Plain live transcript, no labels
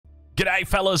G'day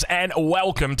fellas and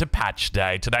welcome to Patch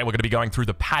Day. Today we're going to be going through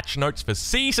the patch notes for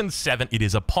Season 7. It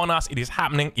is upon us, it is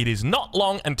happening, it is not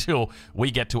long until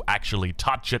we get to actually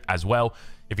touch it as well.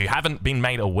 If you haven't been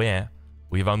made aware,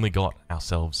 we've only got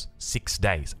ourselves 6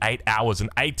 days, 8 hours and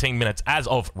 18 minutes as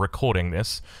of recording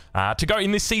this to go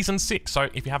in this Season 6. So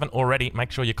if you haven't already,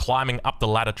 make sure you're climbing up the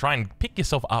ladder, try and pick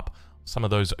yourself up some of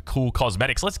those cool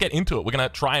cosmetics. Let's get into it. We're going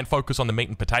to try and focus on the meat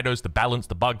and potatoes, the balance,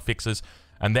 the bug fixes,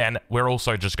 and then we're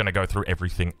also just going to go through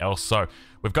everything else. So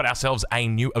we've got ourselves a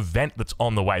new event that's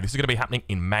on the way. This is going to be happening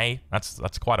in May. That's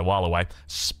quite a while away.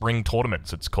 Spring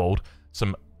tournaments, it's called.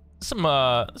 Some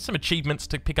achievements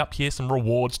to pick up here, some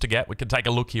rewards to get. We can take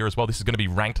a look here as well. This is going to be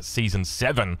ranked Season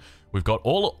 7. We've got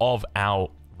all of our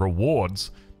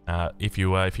rewards. If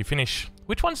you finish,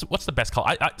 what's the best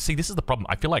color? See, this is the problem.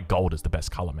 I feel like gold is the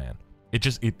best color, man.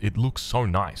 It looks so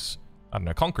nice. I don't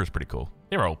know, Conqueror's pretty cool.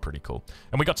 They're all pretty cool.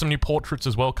 And we got some new portraits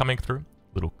as well coming through.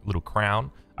 Little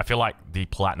crown. I feel like the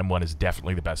platinum one is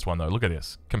definitely the best one though. Look at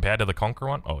this. Compared to the Conqueror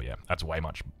one, oh yeah, that's way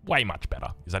much better.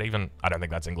 Is that even? I don't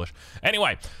think that's English.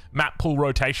 Anyway, map pool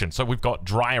rotation. So we've got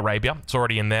Dry Arabia, it's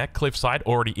already in there. Cliffside,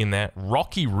 already in there.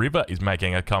 Rocky River is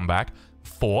making a comeback.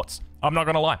 Forts, I'm not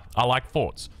gonna lie, I like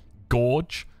forts.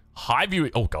 Gorge,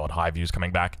 Highview, oh god, Highview's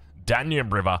coming back.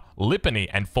 Danube River, Lipany,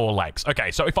 and Four Lakes.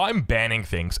 Okay, so if I'm banning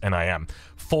things, and I am,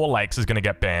 Four Lakes is going to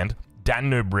get banned.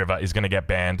 Danube River is going to get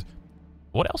banned.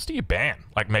 What else do you ban?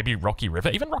 Like maybe Rocky River?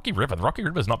 Even Rocky River. The Rocky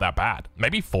River is not that bad.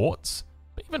 Maybe Forts.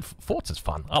 But even Forts is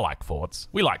fun. I like Forts.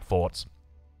 We like Forts.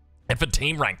 And for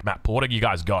team ranked map, what have you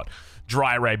guys got?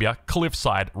 Dry Arabia,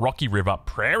 Cliffside, Rocky River,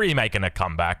 Prairie making a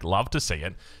comeback. Love to see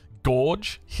it.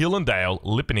 Gorge, Hill and Dale,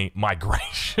 Lipany,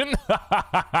 Migration.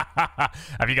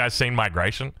 Have you guys seen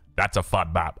Migration? That's a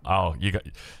fun map. Oh,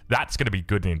 that's going to be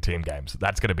good in team games.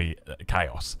 That's going to be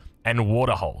chaos. And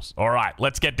Waterholes. All right,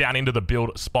 let's get down into the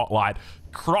build spotlight.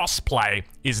 Crossplay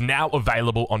is now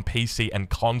available on PC and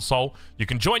console. You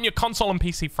can join your console and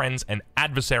PC friends and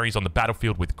adversaries on the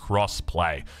battlefield with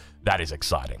crossplay. That is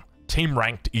exciting. Team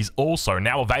Ranked is also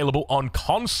now available on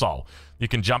console. You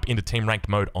can jump into Team Ranked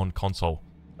mode on console,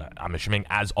 I'm assuming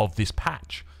as of this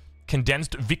patch.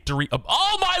 Condensed victory of...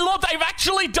 Oh my lord, they've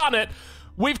actually done it!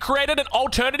 We've created an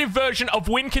alternative version of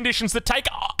win conditions that take...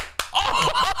 Oh!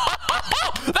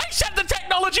 They said the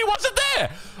technology wasn't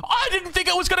there! I didn't think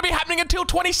it was going to be happening until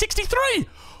 2063!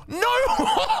 No!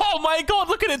 Oh my god,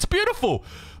 look at it, it's beautiful!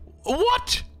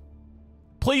 What?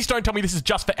 Please don't tell me this is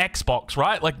just for Xbox,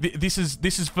 right? Like, this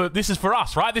is for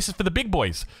us, right? This is for the big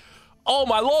boys. Oh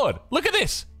my lord, look at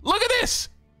this! Look at this!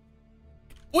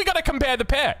 We gotta compare the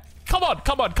pair. Come on,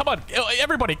 come on, come on.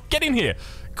 Everybody, get in here.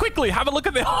 Quickly, have a look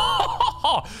at this.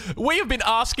 We have been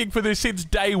asking for this since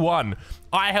day one.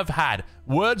 I have had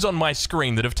words on my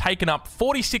screen that have taken up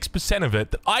 46% of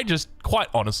it that I just quite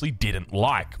honestly didn't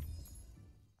like.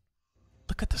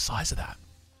 Look at the size of that.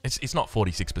 It's not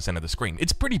 46% of the screen.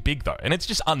 It's pretty big though, and it's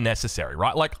just unnecessary,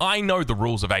 right? Like, I know the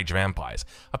rules of Age of Empires.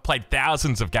 I've played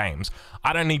thousands of games.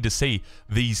 I don't need to see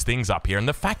these things up here. And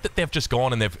the fact that they've just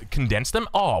gone and they've condensed them,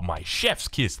 oh, my chef's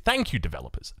kiss. Thank you,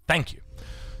 developers. Thank you.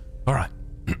 All right.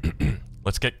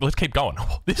 Let's keep going.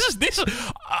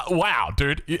 Wow,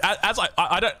 dude. As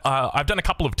I've done a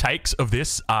couple of takes of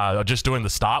this, just doing the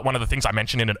start. One of the things I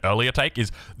mentioned in an earlier take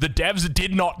is the devs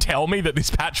did not tell me that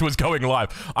this patch was going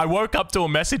live. I woke up to a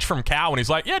message from Cal and he's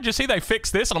like, yeah, did you see they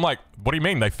fixed this? And I'm like, what do you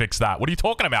mean they fixed that? What are you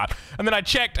talking about? And then I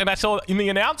checked and I saw in the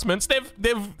announcements, they've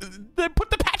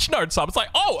put the patch notes up. It's like,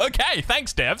 oh, okay,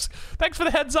 thanks devs. Thanks for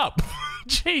the heads up.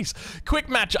 Jeez. Quick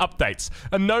match updates.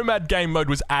 A Nomad game mode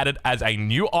was added as a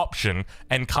new option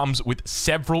and comes with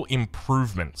several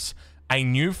improvements. A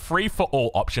new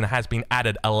free-for-all option has been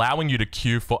added, allowing you to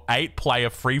queue for 8-player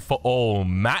free-for-all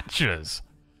matches.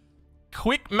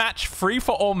 Quick match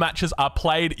free-for-all matches are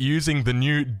played using the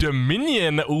new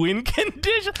Dominion win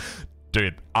condition.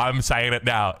 Dude, I'm saying it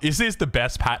now. Is this the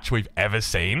best patch we've ever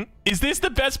seen? Is this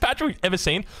the best patch we've ever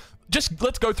seen? Just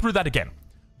let's go through that again.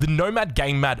 The Nomad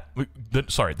game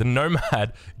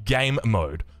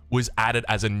mode was added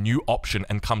as a new option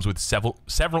and comes with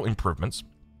several improvements.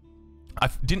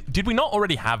 Did we not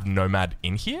already have Nomad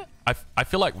in here? I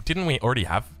feel like, didn't we already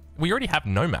have? We already have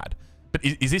Nomad. But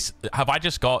is this,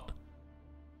 is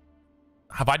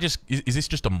this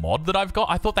just a mod that I've got?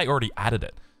 I thought they already added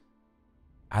it.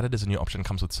 Added as a new option,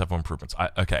 comes with several improvements.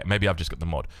 Okay, maybe I've just got the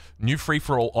mod. New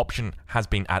free-for-all option has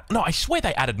been added. No, I swear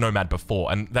they added Nomad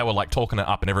before, and they were like talking it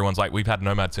up, and everyone's like, we've had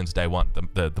Nomad since day one.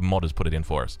 The mod has put it in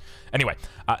for us. Anyway,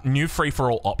 new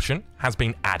free-for-all option has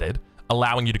been added,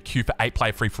 allowing you to queue for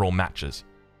 8-player free-for-all matches.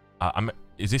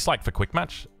 is this like for quick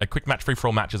match? A quick match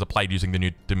free-for-all matches are played using the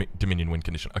new Dominion win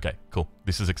condition. Okay, cool.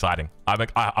 This is exciting.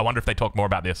 I wonder if they talk more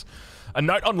about this. A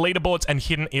note on leaderboards and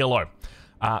hidden ELO.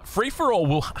 Free-for-all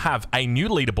will have a new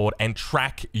leaderboard and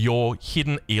track your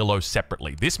hidden ELO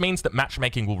separately. This means that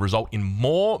matchmaking will result in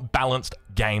more balanced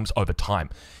games over time.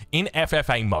 In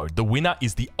FFA mode, the winner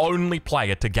is the only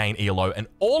player to gain ELO, and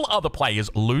all other players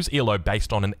lose ELO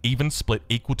based on an even split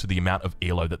equal to the amount of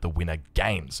ELO that the winner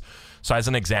gains. So as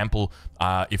an example,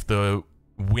 if the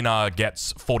winner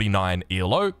gets 49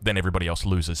 ELO, then everybody else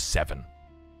loses 7.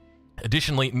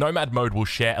 Additionally, Nomad mode will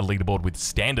share a leaderboard with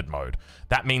Standard mode.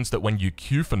 That means that when you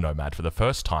queue for Nomad for the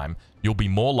first time, you'll be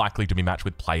more likely to be matched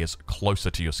with players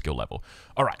closer to your skill level.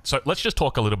 All right, so let's just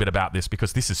talk a little bit about this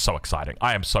because this is so exciting.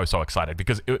 I am so excited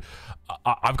because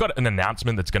I've got an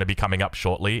announcement that's going to be coming up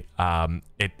shortly.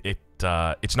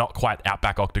 It's not quite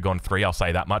Outback Octagon 3, I'll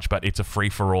say that much, but it's a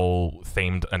free-for-all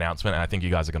themed announcement, and I think you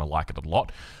guys are going to like it a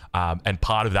lot. And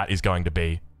part of that is going to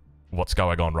be what's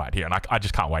going on right here, and I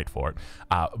just can't wait for it.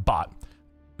 But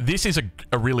this is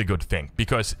a really good thing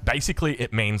because basically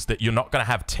it means that you're not going to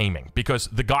have teaming because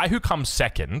the guy who comes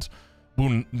second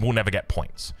will never get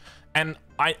points. And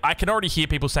I can already hear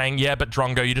people saying, yeah, but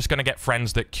Drongo, you're just going to get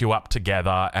friends that queue up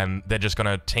together and they're just going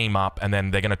to team up and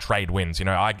then they're going to trade wins. You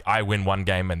know, I win one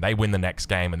game and they win the next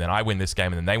game and then I win this game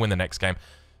and then they win the next game.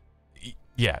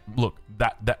 Yeah, look,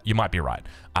 that you might be right.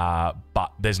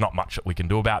 But there's not much that we can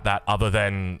do about that other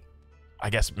than, I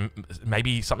guess,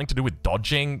 maybe something to do with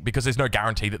dodging because there's no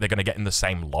guarantee that they're going to get in the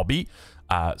same lobby.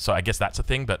 So I guess that's a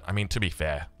thing. But I mean, to be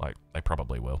fair, like they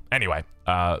probably will. Anyway,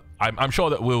 I'm sure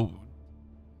that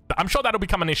I'm sure that'll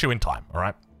become an issue in time. All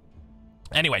right.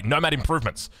 Anyway, Nomad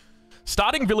improvements.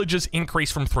 Starting villages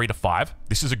increase from 3 to 5.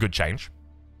 This is a good change.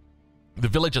 The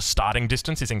village's starting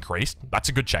distance is increased. That's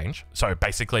a good change. So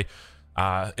basically,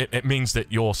 it means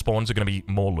that your spawns are going to be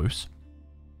more loose.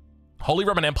 Holy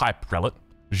Roman Empire Prelate,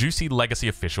 Juicy Legacy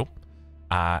Official,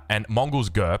 and Mongols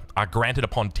Gur are granted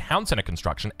upon town center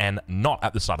construction and not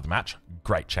at the start of the match.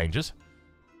 Great changes.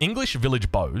 English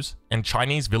Village Bows and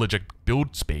Chinese Villager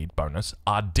Build Speed bonus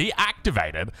are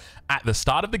deactivated at the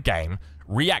start of the game,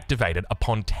 reactivated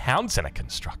upon town center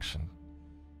construction.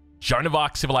 Joan of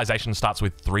Arc civilization starts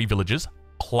with 3 villages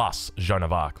plus Joan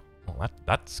of Arc. Well,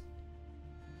 that's...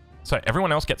 So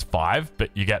everyone else gets 5, but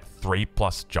you get 3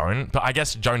 plus Joan. But I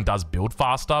guess Joan does build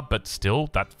faster, but still,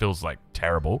 that feels like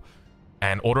terrible.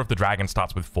 And Order of the Dragon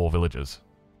starts with 4 villages.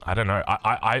 I don't know.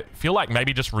 I feel like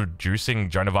maybe just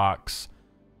reducing Joan of Arc's...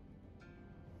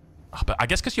 But I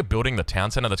guess because you're building the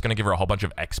town center, that's going to give her a whole bunch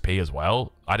of XP as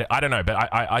well. I don't know, but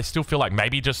I still feel like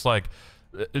maybe just like...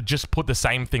 Just put the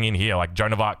same thing in here. Like,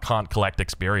 Joan of Arc can't collect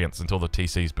experience until the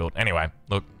TC's built. Anyway,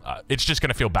 look, it's just going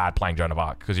to feel bad playing Joan of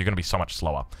Arc because you're going to be so much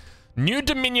slower. New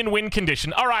Dominion win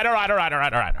condition. All right.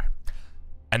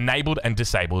 Enabled and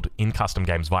disabled in custom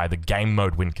games via the game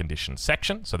mode win condition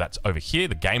section. So that's over here,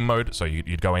 the game mode. So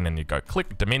you'd go in and you'd go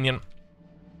click Dominion.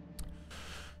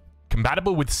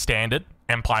 Compatible with standard,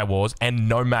 Empire Wars, and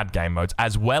Nomad game modes,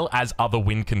 as well as other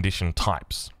win condition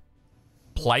types.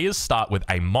 Players start with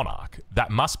a monarch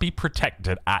that must be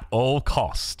protected at all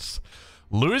costs.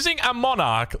 Losing a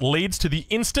monarch leads to the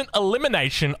instant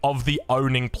elimination of the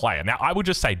owning player. Now, I would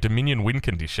just say Dominion win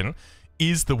condition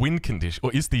is the win condition,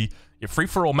 or is the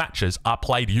free-for-all matches are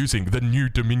played using the new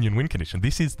Dominion win condition.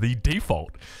 This is the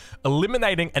default.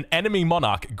 Eliminating an enemy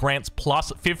monarch grants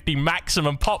plus 50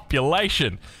 maximum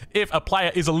population. If a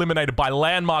player is eliminated by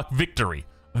landmark victory,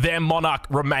 their monarch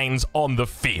remains on the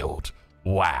field.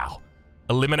 Wow.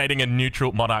 Eliminating a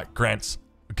neutral monarch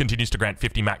continues to grant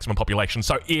 50 maximum population.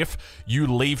 So if you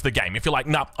leave the game, if you're like,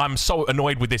 nah, I'm so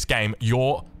annoyed with this game,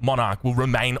 your monarch will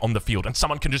remain on the field and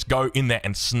someone can just go in there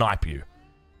and snipe you.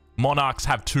 Monarchs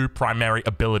have 2 primary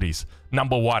abilities.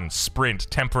 Number 1,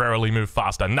 sprint, temporarily move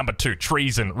faster. Number 2,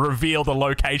 treason, reveal the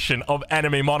location of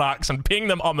enemy monarchs and ping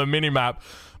them on the minimap.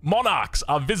 Monarchs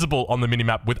are visible on the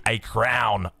minimap with a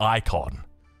crown icon.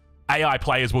 AI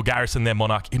players will garrison their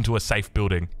monarch into a safe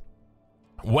building.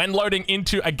 When loading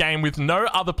into a game with no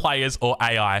other players or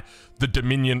AI, the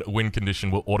Dominion win condition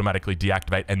will automatically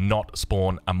deactivate and not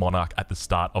spawn a monarch at the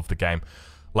start of the game.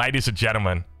 Ladies and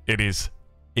gentlemen, it is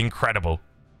incredible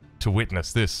to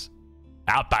witness this.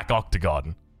 Outback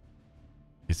Octagon.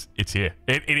 It's here.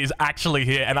 It is actually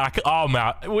here. And oh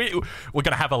man, we're going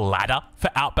to have a ladder for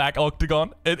Outback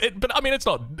Octagon. But I mean, it's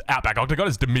not Outback Octagon,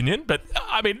 it's Dominion. But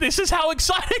I mean, this is how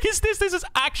exciting is this? This is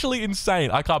actually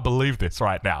insane. I can't believe this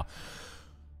right now.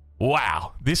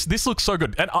 Wow, this looks so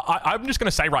good. And I'm just going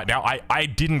to say right now, I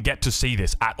didn't get to see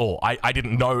this at all. I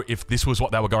didn't know if this was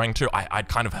what they were going to. I'd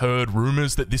kind of heard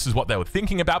rumors that this is what they were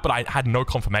thinking about, but I had no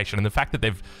confirmation. And the fact that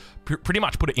they've pretty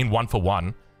much put it in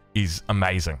 1-for-1 is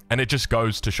amazing. And it just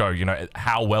goes to show, you know,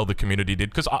 how well the community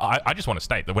did. Because I just want to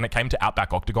state that when it came to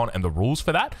Outback Octagon and the rules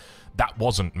for that, that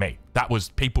wasn't me. That was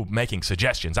people making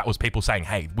suggestions. That was people saying,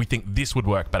 hey, we think this would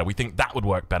work better. We think that would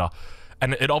work better.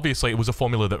 And it obviously, it was a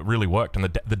formula that really worked, and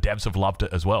the devs have loved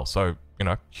it as well. So, you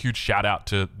know, huge shout out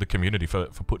to the community for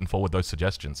putting forward those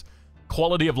suggestions.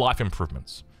 Quality of life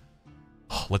improvements.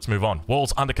 Let's move on.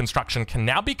 Walls under construction can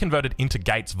now be converted into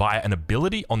gates via an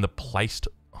ability on the placed...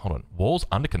 Hold on. Walls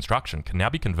under construction can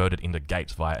now be converted into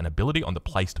gates via an ability on the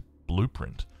placed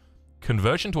blueprint.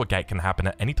 Conversion to a gate can happen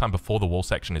at any time before the wall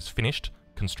section is finished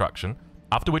construction,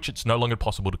 after which it's no longer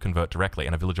possible to convert directly,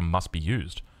 and a villager must be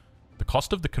used. The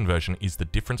cost of the conversion is the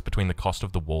difference between the cost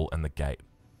of the wall and the gate.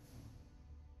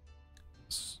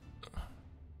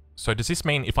 So does this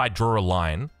mean if I draw a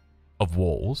line of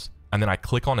walls and then I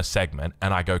click on a segment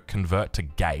and I go convert to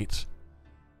gate,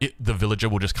 the villager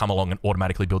will just come along and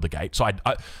automatically build the gate? So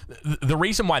the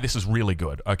reason why this is really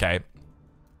good, okay,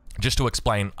 just to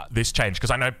explain this change, because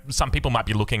I know some people might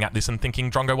be looking at this and thinking,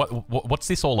 Drongo, what's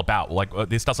this all about? Like,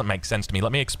 this doesn't make sense to me.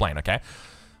 Let me explain, okay?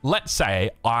 Let's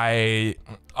say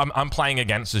I'm playing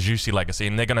against a Juicy Legacy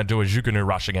and they're going to do a Jugunu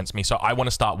rush against me, so I want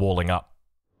to start walling up.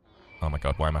 Oh my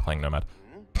god, why am I playing Nomad?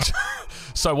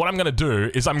 So what I'm going to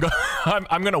do is I'm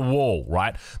going to wall,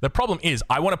 right? The problem is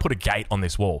I want to put a gate on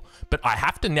this wall, but I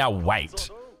have to now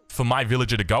wait for my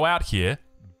villager to go out here,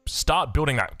 start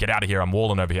building that. Get out of here, I'm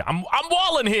walling over here. I'm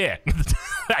walling here.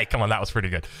 Hey, come on, that was pretty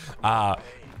good.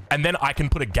 And then I can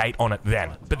put a gate on it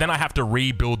then. But then I have to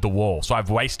rebuild the wall. So I've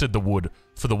wasted the wood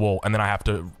for the wall, and then I have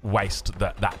to waste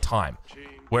that time.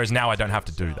 Whereas now I don't have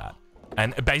to do that.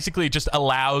 And it basically just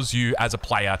allows you as a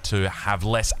player to have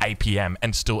less APM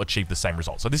and still achieve the same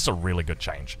result. So this is a really good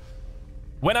change.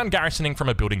 When ungarrisoning from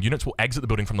a building, units will exit the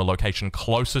building from the location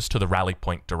closest to the rally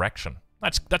point direction.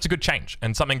 That's a good change,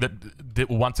 and something that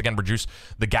will once again reduce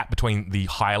the gap between the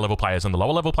higher level players and the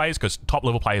lower level players, because top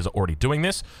level players are already doing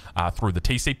this through the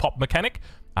TC pop mechanic,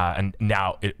 and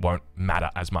now it won't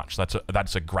matter as much.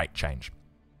 That's a great change.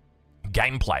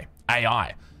 Gameplay,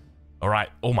 AI. All right.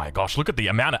 Oh my gosh, look at the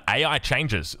amount of AI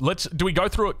changes. Do we go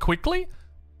through it quickly?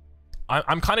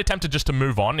 I'm kind of tempted just to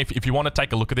move on. If you want to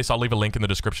take a look at this, I'll leave a link in the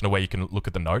description of where you can look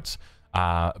at the notes,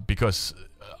 because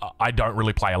I don't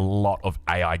really play a lot of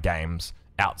AI games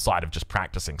outside of just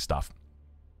practicing stuff.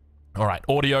 All right,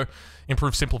 audio,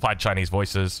 improved simplified Chinese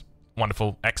voices,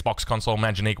 wonderful. Xbox console,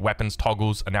 Manjanique, weapons,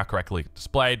 toggles are now correctly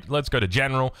displayed. Let's go to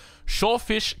general.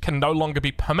 Shorefish can no longer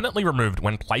be permanently removed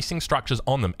when placing structures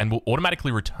on them and will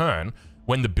automatically return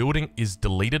when the building is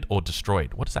deleted or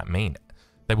destroyed. What does that mean?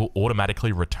 They will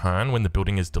automatically return when the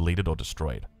building is deleted or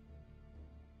destroyed.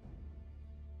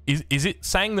 Is it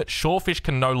saying that shorefish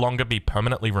can no longer be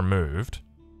permanently removed?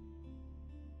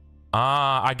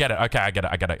 Ah, I get it. Okay, I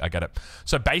get it.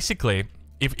 So basically,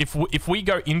 if we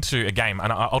go into a game,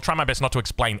 and I'll try my best not to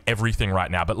explain everything right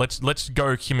now, but let's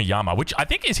go Himeyama, which I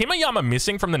think is Himeyama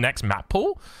missing from the next map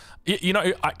pool. You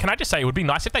know, can I just say it would be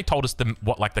nice if they told us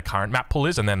what like the current map pool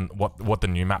is, and then what the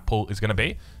new map pool is going to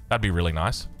be. That'd be really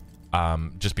nice.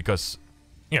 Just because,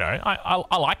 you know,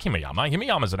 I like Himeyama.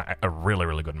 Himeyama's a really,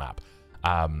 really good map.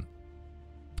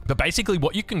 But basically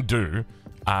what you can do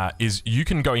is you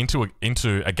can go into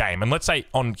a game, and let's say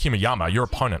on Himeyama, your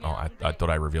opponent, I thought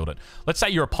I revealed it. Let's say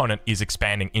your opponent is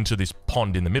expanding into this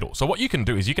pond in the middle. So what you can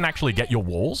do is you can actually get your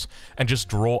walls and just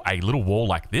draw a little wall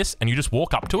like this, and you just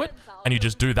walk up to it, and you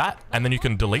just do that, and then you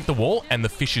can delete the wall, and the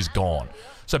fish is gone.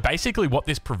 So basically what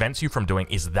this prevents you from doing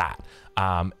is that.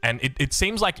 And it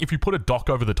seems like if you put a dock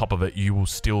over the top of it, you will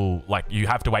still, like, you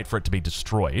have to wait for it to be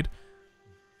destroyed.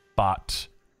 But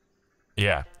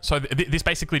yeah, so this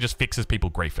basically just fixes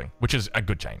people griefing, which is a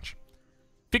good change.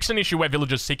 Fixed an issue where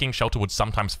villagers seeking shelter would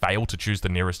sometimes fail to choose the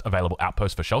nearest available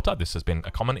outpost for shelter. This has been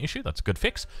a common issue. That's a good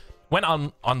fix. When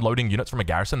unloading units from a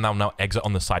garrison, they'll now exit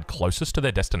on the side closest to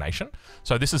their destination.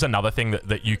 So this is another thing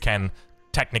that you can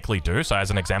technically do. So as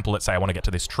an example, let's say I want to get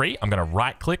to this tree. I'm going to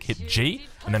right click, hit G,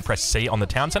 and then press C on the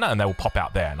town center, and they will pop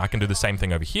out there. And I can do the same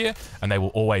thing over here, and they will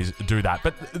always do that.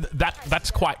 But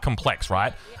that's quite complex,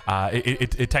 right?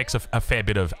 It takes a fair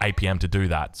bit of APM to do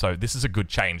that. So this is a good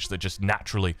change that just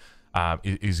naturally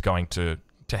is going to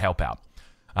help out.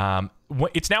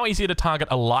 It's now easier to target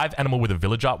a live animal with a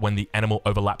villager when the animal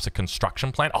overlaps a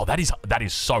construction plant. Oh, that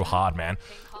is so hard, man.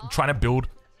 Trying to build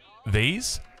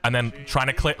these and then trying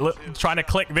to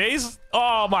click these.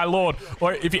 Oh my lord!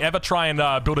 Or if you ever try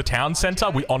and build a town center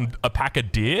on a pack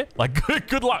of deer, like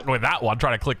good luck with that one.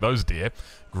 Trying to click those deer.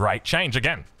 Great change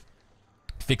again.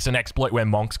 Fix an exploit where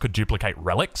monks could duplicate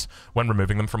relics when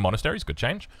removing them from monasteries. Good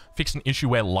change. Fix an issue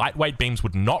where lightweight beams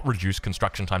would not reduce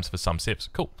construction times for some civs.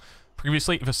 Cool.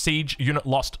 Previously, if a siege unit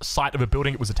lost sight of a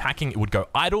building it was attacking, it would go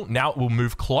idle. Now it will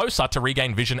move closer to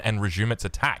regain vision and resume its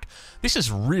attack. This is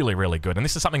really, really good, and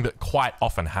this is something that quite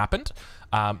often happened.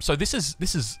 So this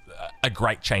is a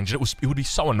great change. It would be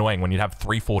so annoying when you'd have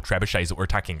 3-4 trebuchets that were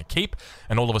attacking a keep,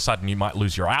 and all of a sudden you might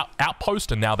lose your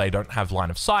outpost, and now they don't have line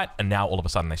of sight, and now all of a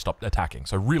sudden they stopped attacking.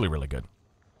 So really, really good.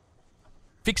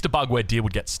 Fixed a bug where deer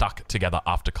would get stuck together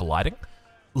after colliding.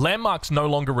 Landmarks no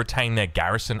longer retain their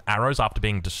garrison arrows after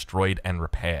being destroyed and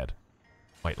repaired.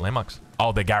 Wait, landmarks?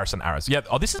 Oh, their garrison arrows. Yeah,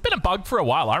 oh, this has been a bug for a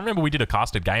while. I remember we did a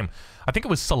casted game. I think it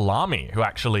was Salami who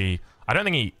actually... I don't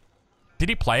think he... Did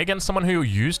he play against someone who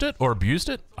used it or abused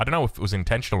it? I don't know if it was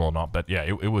intentional or not, but yeah,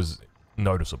 it was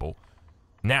noticeable.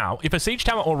 Now, if a siege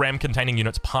tower or ram containing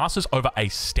units passes over a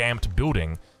stamped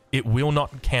building, it will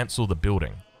not cancel the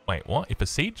building. Wait, what? If a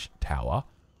siege tower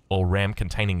or ram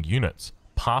containing units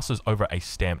passes over a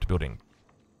stamped building,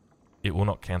 it will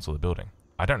not cancel the building.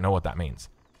 I don't know what that means.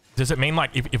 Does it mean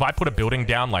like if I put a building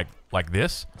down like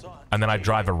this and then I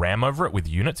drive a ram over it with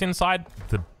units inside,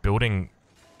 the building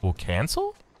will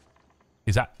cancel?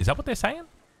 Is that what they're saying?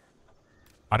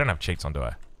 I don't have cheats on, do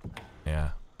I? Yeah.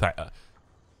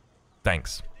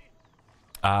 Thanks.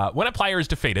 When a player is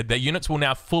defeated, their units will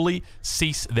now fully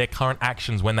cease their current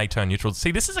actions when they turn neutral. See,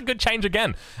 this is a good change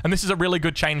again. And this is a really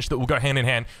good change that will go hand in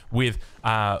hand with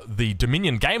the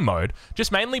Dominion game mode.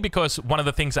 Just mainly because one of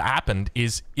the things that happened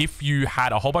is if you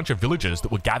had a whole bunch of villagers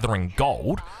that were gathering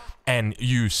gold and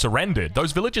you surrendered,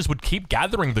 those villagers would keep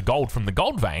gathering the gold from the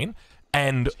gold vein,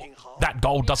 and that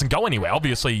gold doesn't go anywhere.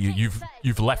 Obviously,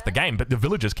 you've left the game, but the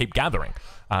villagers keep gathering.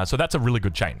 So that's a really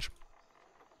good change.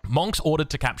 Monks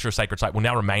ordered to capture a sacred site will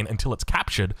now remain until it's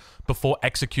captured before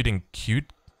executing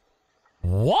queued.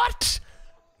 What?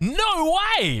 No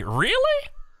way! Really?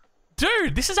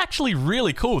 Dude, this is actually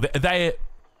really cool.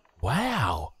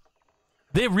 Wow.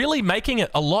 They're really making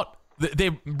it a lot.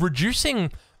 They're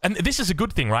reducing, and this is a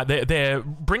good thing, right? They're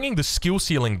bringing the skill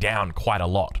ceiling down quite a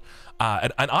lot.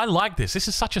 And I like this. This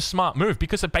is such a smart move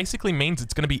because it basically means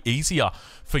it's going to be easier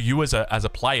for you as a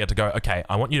player to go, okay,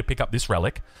 I want you to pick up this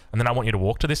relic, and then I want you to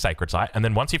walk to this sacred site, and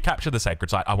then once you've captured the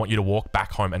sacred site, I want you to walk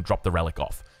back home and drop the relic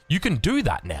off. You can do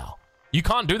that now. You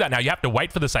can't do that now. You have to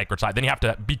wait for the sacred site, then you have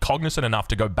to be cognizant enough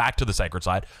to go back to the sacred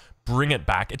site, bring it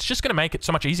back. It's just going to make it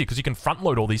so much easier because you can front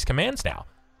load all these commands now.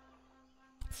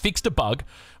 Fixed a bug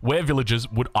where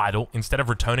villagers would idle instead of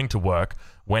returning to work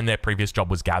when their previous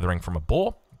job was gathering from a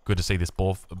boar. Good to see this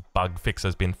boar bug fix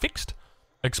has been fixed.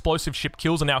 Explosive ship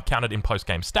kills are now counted in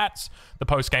post-game stats. The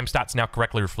post-game stats now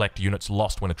correctly reflect units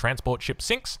lost when a transport ship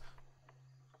sinks.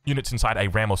 Units inside a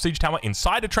ram or siege tower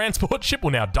inside a transport ship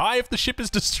will now die if the ship is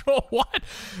destroyed. What?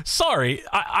 Sorry,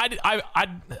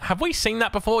 have we seen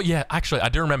that before? Yeah, actually, I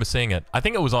do remember seeing it. I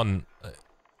think it was on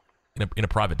in a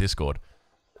private Discord.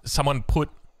 Someone put...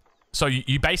 So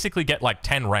you basically get like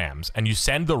 10 rams and you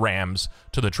send the rams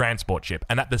to the transport ship,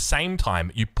 and at the same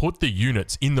time you put the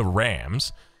units in the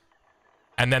rams,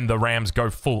 and then the rams go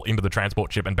full into the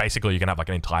transport ship, and basically you can have like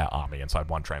an entire army inside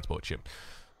one transport ship.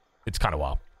 It's kind of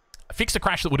wild. Fix a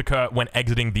crash that would occur when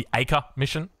exiting the Acre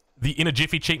mission. The inner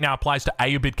jiffy cheat now applies to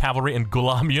Ayyubid cavalry and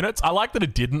Ghulam units. I like that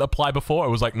it didn't apply before. It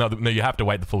was like, no, you have to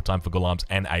wait the full time for Ghulams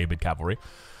and Ayyubid cavalry.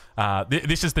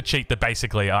 This is the cheat that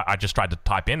basically I just tried to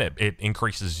type in. It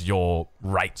increases your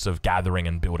rates of gathering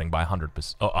and building by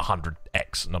 100%,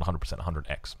 100x, not 100%,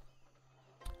 100x.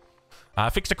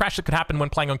 Fixed a crash that could happen when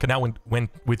playing on Canal when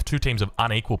with two teams of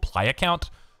unequal player count.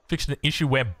 Fixed an issue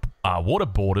where water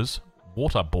borders.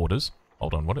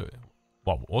 Hold on,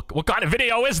 what kind of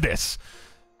video is this?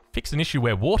 Fixed an issue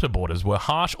where water borders were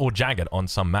harsh or jagged on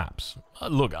some maps.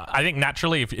 Look, I think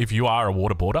naturally, if you are a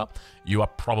water border, you are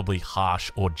probably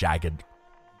harsh or jagged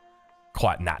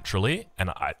quite naturally, and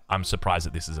I'm surprised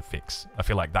that this is a fix. I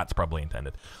feel like that's probably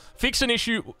intended. Fixed an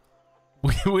issue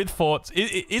with forts.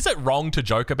 Is it wrong to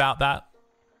joke about that?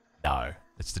 No,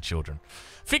 it's the children.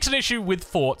 Fix an issue with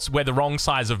forts where the wrong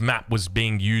size of map was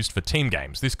being used for team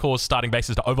games. This caused starting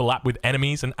bases to overlap with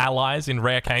enemies and allies in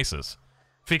rare cases.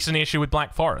 Fix an issue with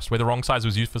Black Forest, where the wrong size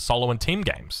was used for solo and team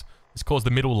games. This caused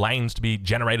the middle lanes to be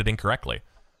generated incorrectly.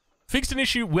 Fixed an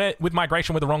issue with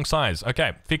migration with the wrong size.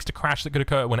 Okay, fixed a crash that could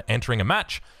occur when entering a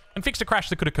match, and fixed a crash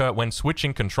that could occur when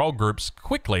switching control groups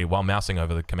quickly while mousing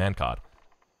over the command card.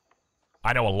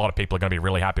 I know a lot of people are going to be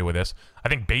really happy with this. I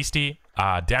think Beastie,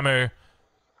 Demo,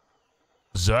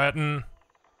 Zerton,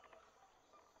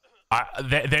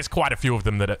 There's quite a few of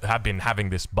them that have been having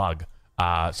this bug.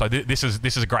 So this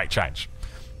is a great change.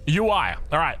 UI.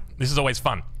 All right, this is always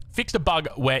fun. Fixed a bug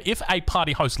where if a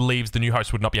party host leaves, the new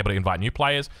host would not be able to invite new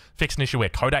players. Fixed an issue where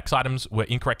codex items were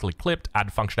incorrectly clipped. Add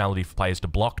functionality for players to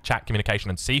block chat communication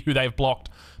and see who they've blocked.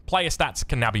 Player stats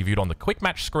can now be viewed on the quick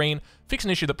match screen. Fix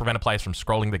an issue that prevented players from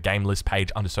scrolling the game list page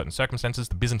under certain circumstances.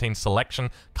 The Byzantine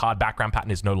selection card background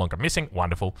pattern is no longer missing.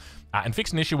 Wonderful. And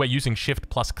fix an issue where using shift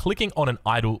plus clicking on an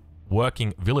idle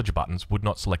working villager buttons would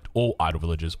not select all idle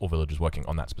villagers or villagers working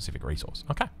on that specific resource.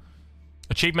 Okay.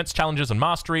 Achievements, challenges, and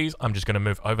masteries. I'm just going to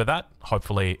move over that.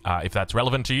 Hopefully, if that's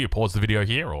relevant to you, pause the video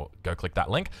here or go click that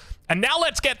link. And now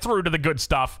let's get through to the good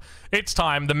stuff. It's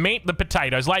time. The meat, the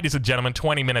potatoes. Ladies and gentlemen,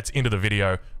 20 minutes into the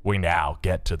video, we now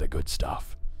get to the good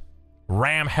stuff.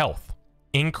 RAM health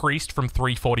increased from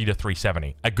 340 to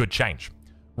 370. A good change.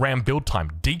 RAM build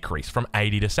time decreased from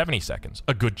 80 to 70 seconds.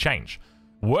 A good change.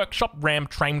 Workshop RAM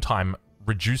train time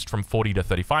reduced from 40 to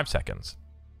 35 seconds.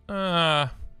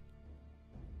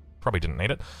 Probably didn't need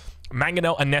it.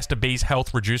 Mangonel and Nesta Bees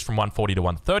health reduced from 140 to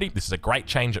 130. This is a great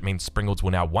change. It means Springalds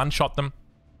will now one-shot them.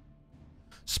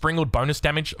 Springled bonus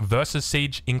damage versus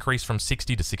Siege increased from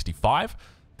 60 to 65.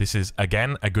 This is,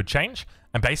 again, a good change.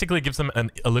 And basically gives them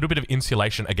a little bit of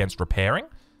insulation against repairing.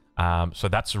 So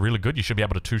that's really good. You should be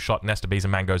able to two-shot Nesta Bees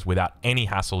and Mangoes without any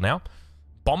hassle now.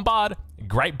 Bombard,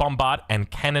 Great Bombard,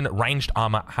 and Cannon ranged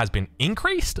armor has been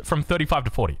increased from 35 to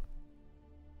 40.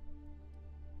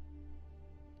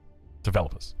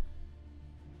 Developers.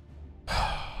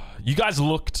 You guys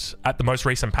looked at the most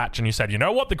recent patch and you said, you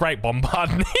know what the Great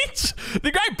Bombard needs?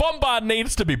 The Great Bombard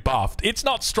needs to be buffed. It's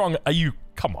not strong. Are you...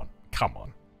 Come on. Come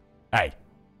on. Hey,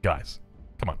 guys.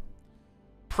 Come on.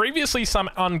 Previously, some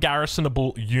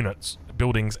ungarrisonable units,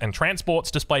 buildings, and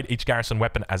transports displayed each garrison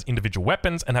weapon as individual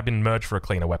weapons and have been merged for a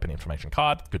cleaner weapon information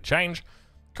card. Good change.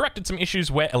 Corrected some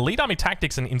issues where elite army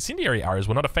tactics and incendiary arrows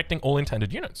were not affecting all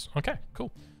intended units. Okay,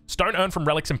 cool. Stone earned from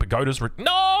relics and pagodas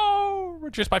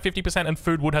reduced by 50%, and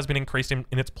food wood has been increased in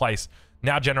its place.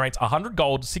 Now generates 100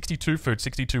 gold, 62 food,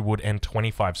 62 wood, and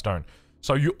 25 stone.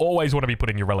 So you always want to be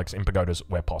putting your relics in pagodas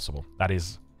where possible. That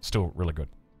is still really good.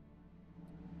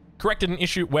 Corrected an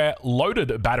issue where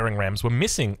loaded battering rams were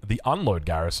missing the unload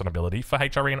garrison ability for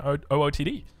HRE and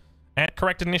OOTD. And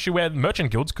corrected an issue where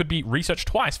merchant guilds could be researched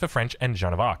twice for French and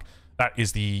Joan of Arc. That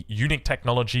is the unique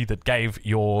technology that gave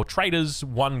your traders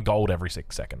 1 gold every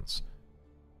 6 seconds.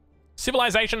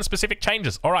 Civilization-specific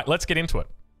changes. All right, let's get into it.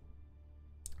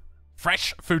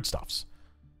 Fresh foodstuffs.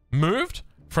 Moved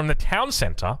from the town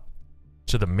center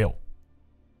to the mill.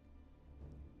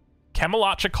 Camel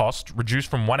Archer cost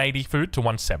reduced from 180 food to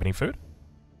 170 food.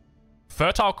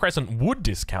 Fertile Crescent wood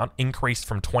discount increased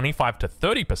from 25 to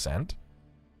 30%.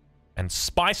 And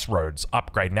Spice Roads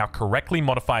upgrade now correctly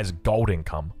modifies gold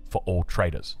income for all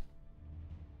traders.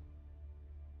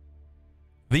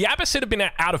 The Abbasid have been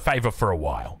out of favor for a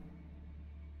while.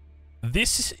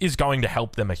 This is going to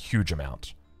help them a huge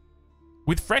amount.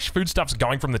 With fresh foodstuffs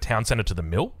going from the town center to the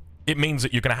mill, it means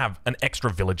that you're going to have an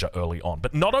extra villager early on.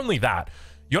 But not only that,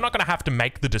 you're not going to have to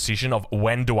make the decision of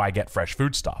when do I get fresh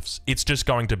foodstuffs. It's just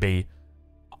going to be,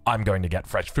 I'm going to get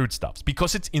fresh foodstuffs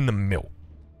because it's in the mill.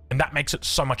 And that makes it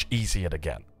so much easier to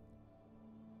get.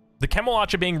 The Camel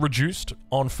Archer being reduced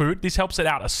on food, this helps it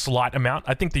out a slight amount.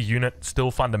 I think the unit still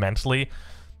fundamentally,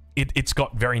 it's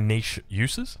got very niche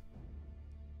uses.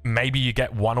 Maybe you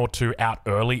get 1 or 2 out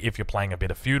early if you're playing a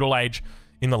bit of Feudal Age.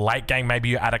 In the late game, maybe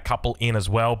you add a couple in as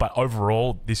well. But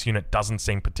overall, this unit doesn't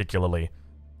seem particularly,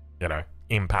 you know,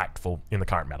 impactful in the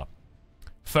current meta.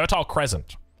 Fertile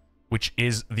Crescent, which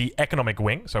is the economic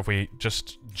wing. So if we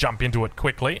just jump into it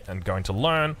quickly and go into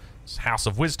Learn, it's House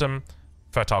of Wisdom.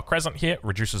 Fertile Crescent here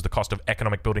reduces the cost of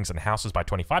economic buildings and houses by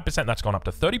 25%. That's gone up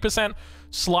to 30%.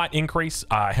 Slight increase.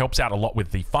 Helps out a lot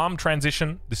with the farm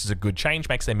transition. This is a good change.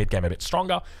 Makes their mid-game a bit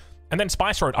stronger. And then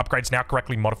Spice Road upgrades now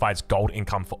correctly modifies gold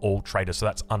income for all traders. So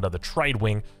that's under the trade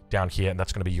wing down here. And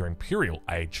that's going to be your Imperial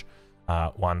Age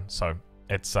one. So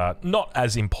it's not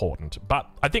as important. But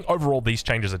I think overall these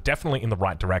changes are definitely in the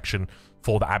right direction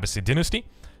for the Abbasid dynasty.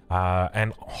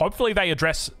 And hopefully they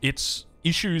address its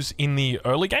issues in the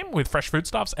early game with fresh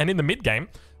foodstuffs and in the mid game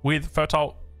with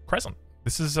Fertile Crescent.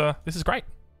 This is great.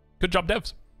 Good job,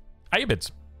 devs. Ayyubids.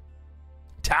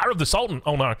 Tower of the Sultan.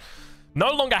 Oh no.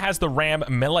 No longer has the ram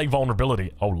melee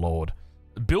vulnerability. Oh lord.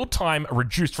 Build time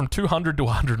reduced from 200 to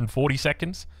 140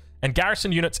 seconds. And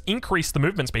garrison units increase the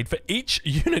movement speed for each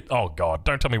unit. Oh god.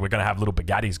 Don't tell me we're going to have little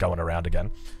Bugattis going around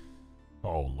again.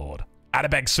 Oh lord.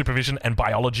 Attabag's supervision and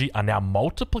biology are now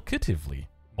multiplicative.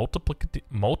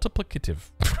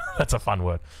 That's a fun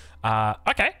word.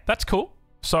 Okay, that's cool.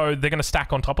 So they're going to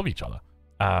stack on top of each other.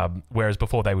 Whereas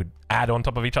before they would add on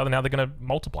top of each other, now they're going to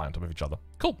multiply on top of each other.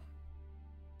 Cool.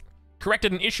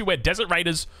 Corrected an issue where Desert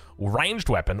Raiders' ranged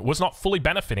weapon was not fully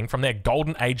benefiting from their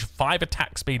Golden Age 5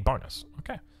 attack speed bonus.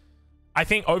 Okay. I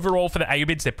think overall for the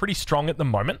Ayyubids, they're pretty strong at the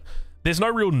moment. There's no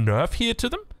real nerf here to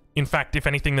them. In fact, if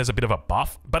anything, there's a bit of a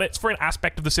buff, but it's for an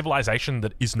aspect of the civilization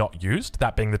that is not used,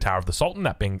 that being the Tower of the Sultan,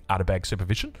 that being OUTBACK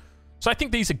supervision. So I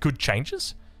think these are good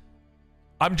changes.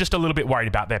 I'm just a little bit worried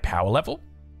about their power level,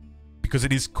 because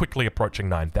it is quickly approaching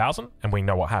 9,000, and we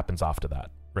know what happens after that.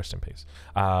 Rest in peace.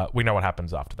 We know what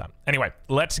happens after that. Anyway,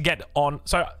 let's get on.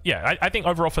 So, yeah, I think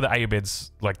overall for the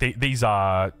Ayyubids, like, these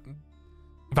are...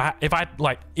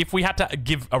 If we had to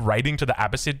give a rating to the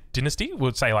Abbasid dynasty, we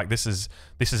would say, like, this is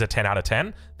a 10 out of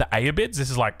 10. The Ayyubids, this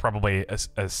is, like, probably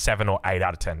a 7 or 8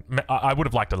 out of 10. I would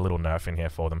have liked a little nerf in here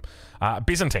for them.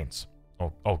 Byzantines.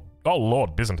 Oh,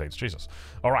 Lord, Byzantines. Jesus.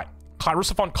 All right.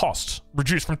 Chirosophon cost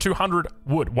reduced from 200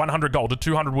 wood, 100 gold to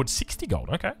 200 wood, 60 gold.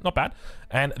 Okay, not bad.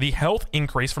 And the health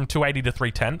increase from 280 to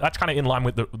 310. That's kind of in line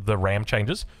with the RAM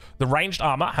changes. The ranged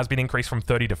armor has been increased from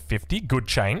 30 to 50. Good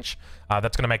change.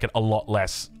 That's going to make it a lot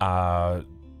less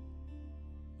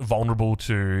vulnerable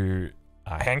to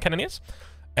hand cannoneers.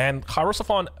 And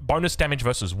Chirosophon bonus damage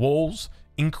versus walls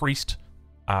increased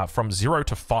from 0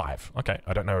 to 5. Okay,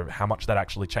 I don't know how much that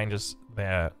actually changes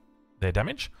their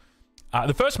damage.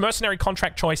 The first mercenary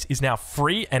contract choice is now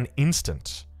free and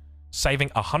instant, saving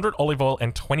 100 olive oil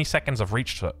and 20 seconds of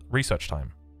research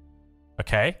time.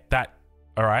 Okay,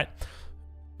 all right.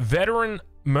 Veteran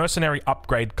mercenary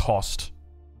upgrade cost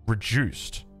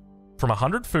reduced from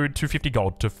 100 food, 250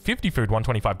 gold, to 50 food,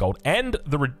 125 gold, and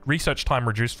the research time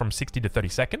reduced from 60 to 30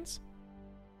 seconds.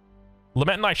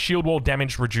 Lamentinite shield wall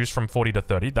damage reduced from 40 to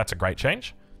 30. That's a great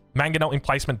change. Mangonel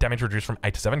emplacement damage reduced from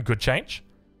 8 to 7. Good change.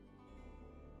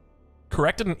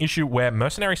 Corrected an issue where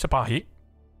mercenary Sipahi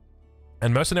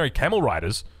and mercenary camel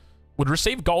riders would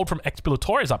receive gold from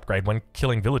Exploratores upgrade when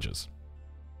killing villagers.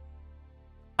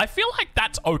 I feel like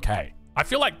that's okay. I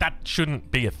feel like that shouldn't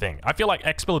be a thing. I feel like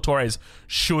Exploratores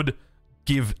should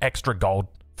give extra gold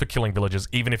for killing villagers,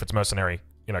 even if it's mercenary,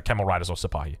 camel riders or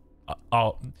Sipahi.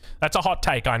 That's a hot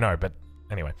take, I know, but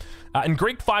anyway. And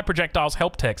Greek fire projectiles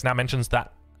help text now mentions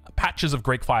that patches of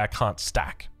Greek fire can't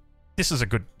stack. This is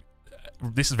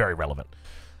very relevant.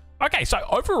 Okay, so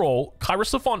overall,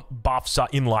 Chirosophon buffs are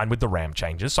in line with the RAM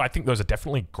changes, so I think those are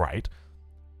definitely great.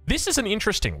 This is an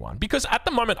interesting one, because at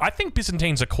the moment, I think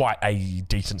Byzantines are quite a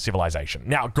decent civilization.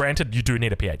 Now, granted, you do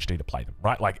need a PhD to play them,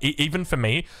 right? Like, even for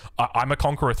me, I'm a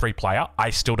Conqueror 3 player.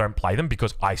 I still don't play them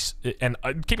because keep in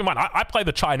mind, I play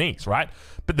the Chinese, right?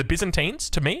 But the Byzantines,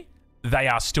 to me, they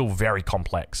are still very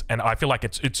complex, and I feel like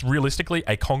it's realistically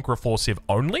a Conqueror 4 Civ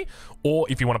only, or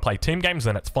if you want to play team games,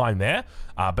 then it's fine there.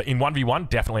 But in 1v1,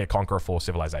 definitely a Conqueror 4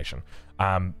 civilization.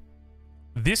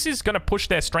 This is going to push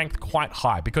their strength quite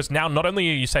high, because now not only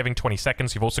are you saving 20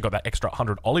 seconds, you've also got that extra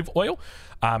 100 olive oil.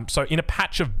 So in a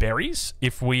patch of berries,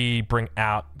 if we bring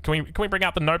out... Can we bring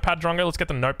out the notepad, Drongo? Let's get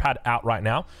the notepad out right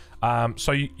now.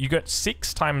 So you get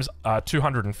 6 times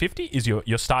 250 is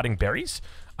your starting berries.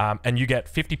 And you get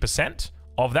 50%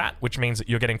 of that, which means that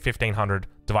you're getting 1,500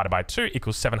 divided by 2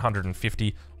 equals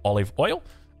 750 olive oil.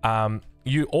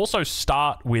 You also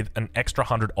start with an extra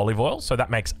 100 olive oil, so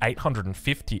that makes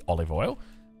 850 olive oil.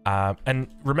 And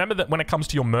remember that when it comes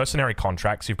to your mercenary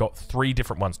contracts, you've got 3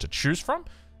 different ones to choose from.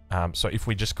 So if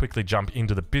we just quickly jump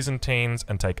into the Byzantines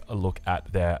and take a look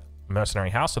at their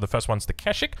mercenary house. So the first one's the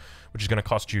Keshik, which is going to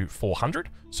cost you 400.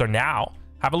 So now...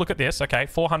 have a look at this. Okay,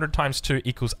 400 times 2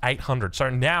 equals 800. So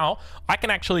now I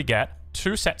can actually get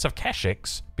 2 sets of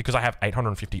Keshiks because I have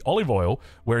 850 olive oil,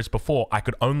 whereas before I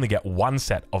could only get 1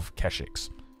 set of Keshiks.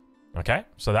 Okay,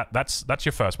 so that's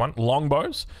your first one.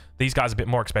 Longbows. These guys are a bit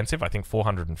more expensive. I think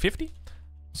 450.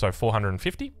 So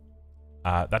 450.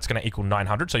 That's going to equal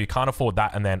 900. So you can't afford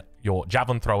that. And then your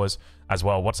javelin throwers as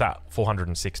well. What's that?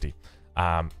 460.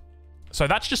 So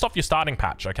that's just off your starting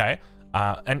patch. Okay.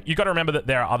 And you got to remember that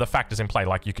there are other factors in play.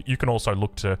 Like you can also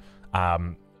look to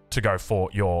go for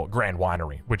your Grand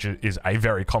Winery, which is a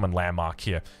very common landmark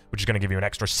here, which is going to give you an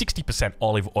extra 60%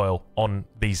 olive oil on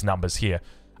these numbers here,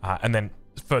 and then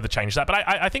further change that. But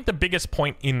I think the biggest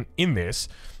point in this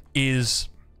is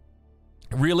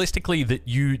realistically that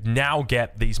you now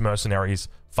get these mercenaries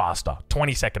faster,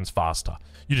 20 seconds faster.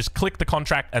 You just click the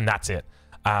contract and that's it.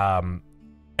 And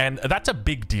that's a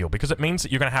big deal because it means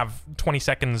that you're going to have 20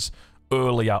 seconds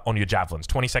earlier on your javelins,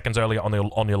 20 seconds earlier on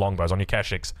your longbows, on your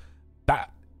Keshiks.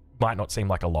 That might not seem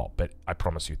like a lot, but I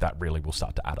promise you that really will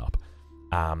start to add up.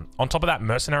 On top of that,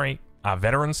 mercenary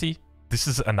veterancy this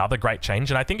is another great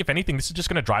change. And I think, if anything, this is just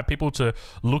going to drive people to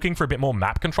looking for a bit more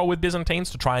map control with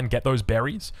Byzantines to try and get those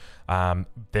berries.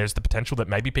 There's the potential that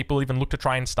maybe people even look to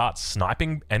try and start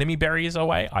sniping enemy berries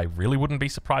away. I really wouldn't be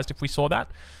surprised if we saw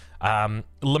that.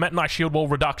 Lamentinite shield wall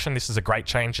reduction. This is a great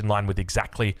change in line with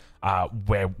exactly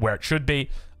where it should be.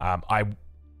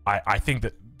 I think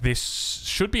that this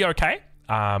should be okay.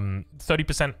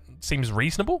 30% seems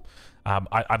reasonable.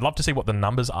 I'd love to see what the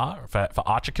numbers are for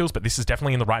archer kills, but this is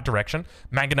definitely in the right direction.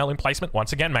 Mangonel emplacement,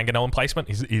 once again, Mangonel emplacement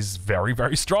is very,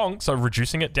 very strong, so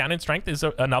reducing it down in strength is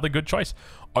another good choice.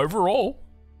 Overall,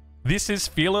 this is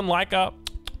feeling like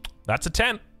that's a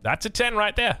 10. That's a 10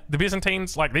 right there. The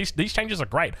Byzantines, like, these changes are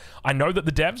great. I know that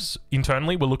the devs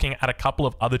internally were looking at a couple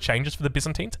of other changes for the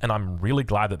Byzantines, and I'm really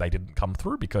glad that they didn't come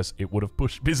through, because it would have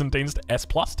pushed Byzantines to S+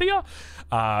 tier.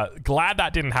 Glad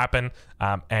that didn't happen.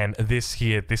 And this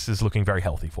is looking very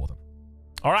healthy for them.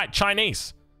 All right,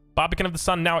 Chinese. Barbican of the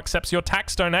Sun now accepts your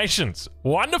tax donations.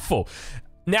 Wonderful.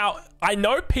 Now, I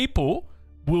know people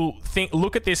will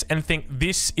look at this and think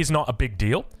this is not a big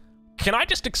deal. Can I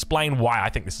just explain why I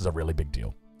think this is a really big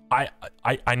deal?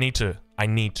 I need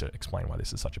to explain why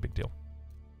this is such a big deal.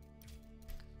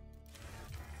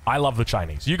 I love the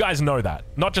Chinese. You guys know that.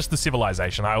 Not just the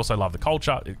civilization. I also love the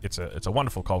culture. It's a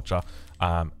wonderful culture.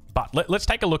 But let's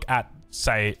take a look at,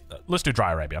 say, let's do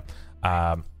Dry Arabia.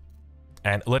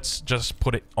 And let's just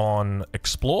put it on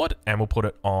explored, and we'll put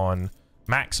it on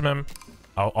maximum.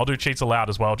 I'll do cheats allowed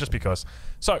as well, just because.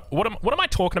 So what am I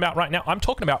talking about right now? I'm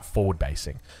talking about forward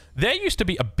basing. There used to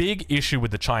be a big issue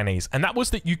with the Chinese, and that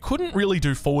was that you couldn't really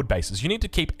do forward bases. You need to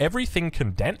keep everything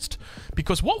condensed,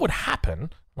 because what would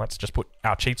happen, let's just put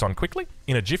our cheats on quickly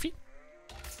in a jiffy.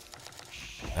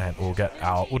 And we'll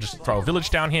just throw a village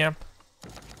down here.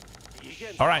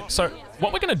 All right, so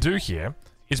what we're going to do here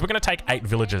is we're going to take 8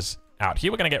 villages out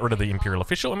here. We're going to get rid of the Imperial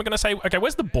Official, and we're going to say, okay,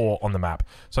 where's the boar on the map?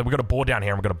 So we've got a boar down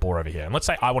here, and we've got a boar over here. And let's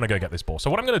say I want to go get this boar.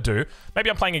 So what I'm going to do, maybe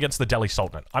I'm playing against the Delhi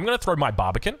Sultanate. I'm going to throw my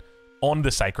Barbican on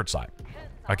the sacred site,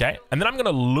 okay? And then I'm going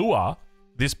to lure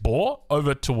this boar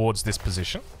over towards this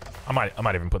position. I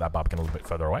might even put that Barbican a little bit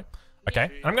further away, okay?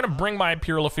 And I'm going to bring my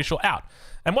Imperial Official out.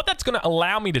 And what that's going to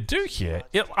allow me to do here,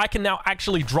 I can now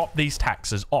actually drop these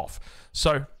taxes off.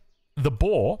 So the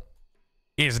boar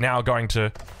is now going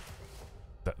to...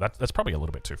 That's probably a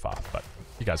little bit too far, but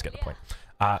you guys get the point.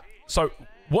 So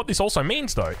what this also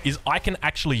means, though, is I can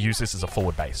actually use this as a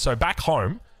forward base. So back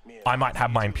home, I might have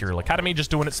my Imperial Academy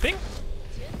just doing its thing.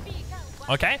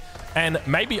 Okay? And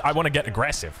maybe I want to get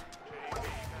aggressive.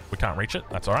 We can't reach it.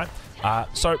 That's all right.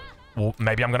 Well,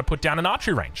 maybe I'm going to put down an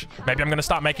archery range. Maybe I'm going to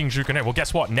start making Jukunu. Well,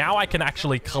 guess what? Now I can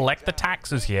actually collect the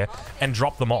taxes here and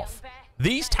drop them off.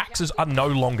 These taxes are no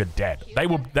longer dead. They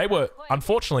were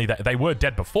unfortunately, they were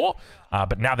dead before,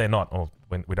 but now they're not. Oh,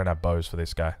 we don't have bows for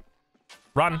this guy.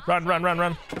 Run, run, run, run,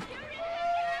 run.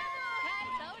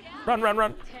 Run, run,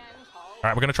 run. All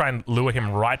right, we're going to try and lure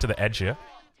him right to the edge here.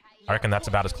 I reckon that's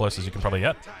about as close as you can probably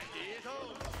get.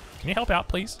 Can you help out,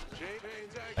 please?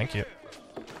 Thank you.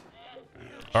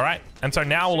 All right, and so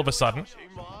now all of a sudden,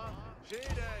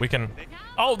 we can...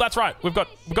 Oh, that's right. We've got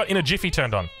in a jiffy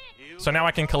turned on. So now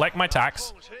I can collect my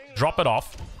tax, drop it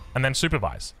off, and then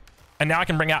supervise. And now I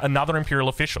can bring out another Imperial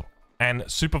Official and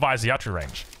supervise the archery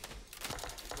range.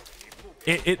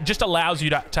 It just allows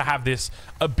you to have this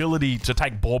ability to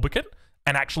take Barbican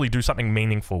and actually do something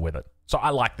meaningful with it. So I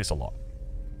like this a lot.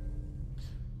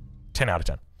 10 out of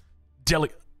 10. Delhi...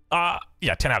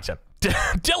 yeah, 10 out of 10.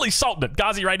 Delhi Sultanate.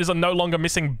 Ghazi Raiders are no longer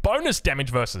missing bonus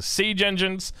damage versus siege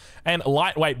engines, and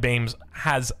lightweight beams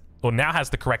now has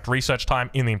the correct research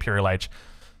time in the Imperial Age.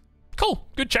 Cool.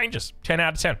 Good changes. 10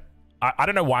 out of 10. I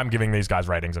don't know why I'm giving these guys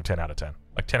ratings of 10 out of 10.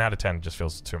 Like, 10 out of 10 just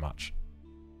feels too much.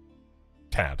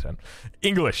 10 out of 10.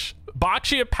 English.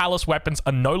 Berkshire Palace weapons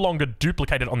are no longer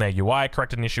duplicated on their UI.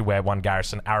 Corrected an issue where one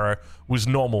garrison arrow was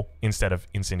normal instead of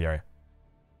incendiary.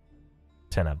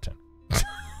 10 out of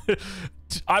 10.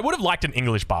 I would have liked an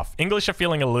English buff. English are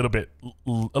feeling a little bit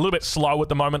slow at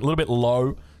the moment, a little bit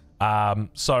low.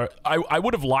 So I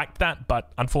would have liked that,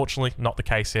 but unfortunately not the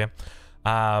case here.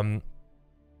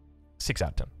 6 out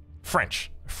of 10.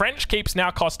 French keeps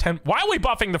now cost 10... Why are we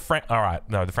buffing the French? All right,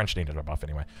 no, the French needed a buff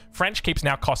anyway. French keeps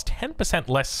now cost 10%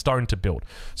 less stone to build.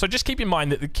 So just keep in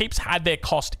mind that the keeps had their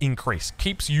cost increase.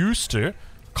 Keeps used to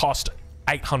cost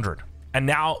 800, and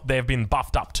now they've been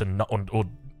buffed up to, or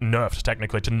nerfed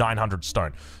technically, to 900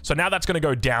 stone. So now that's going to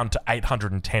go down to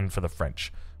 810 for the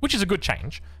French, which is a good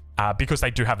change. Because they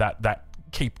do have that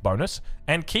keep bonus,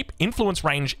 and keep influence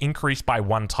range increased by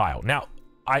 1 tile. Now,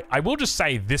 I will just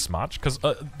say this much, because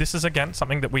this is, again,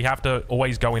 something that we have to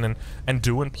always go in and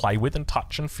do and play with and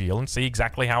touch and feel and see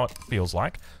exactly how it feels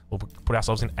like. We'll put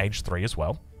ourselves in age 3 as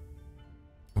well.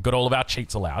 We've got all of our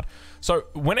cheats allowed. So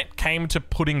when it came to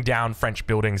putting down French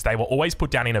buildings, they were always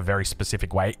put down in a very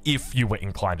specific way if you were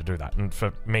inclined to do that. And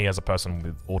for me, as a person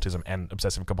with autism and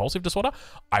obsessive compulsive disorder,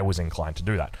 I was inclined to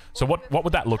do that. So what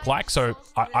would that look like? So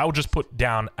I'll just put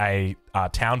down a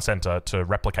town center to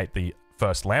replicate the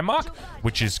first landmark,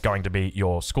 which is going to be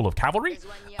your school of cavalry,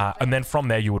 and then from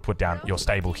there you would put down your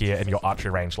stable here and your archery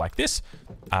range like this,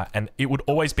 and it would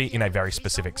always be in a very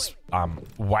specific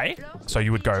way. So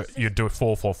you'd do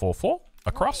 4 4 4 4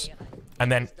 across,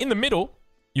 and then in the middle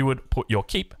you would put your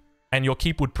keep, and your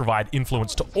keep would provide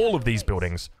influence to all of these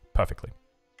buildings perfectly.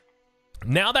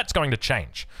 Now that's going to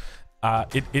change.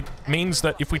 It means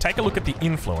that if we take a look at the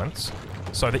influence,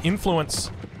 so the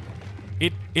influence,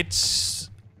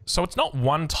 so it's not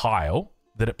one tile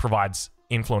that it provides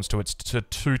influence to, it's to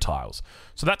 2 tiles.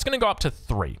 So that's going to go up to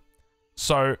 3.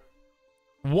 So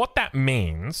what that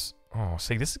means... Oh,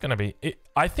 see, this is going to be...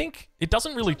 I think it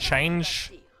doesn't really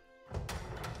change...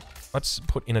 Let's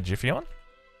put in a jiffy on.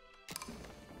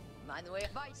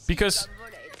 Because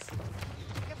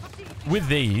with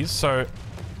these, so...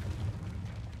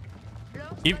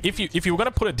 If you were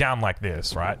going to put it down like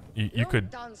this, right? You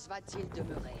could...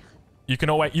 You can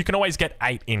always get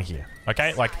 8 in here,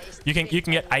 okay? Like you can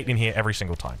get 8 in here every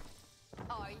single time.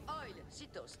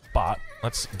 But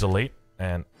let's delete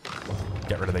and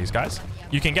get rid of these guys.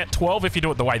 You can get 12 if you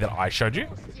do it the way that I showed you.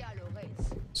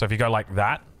 So if you go like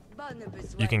that,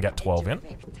 you can get 12 in.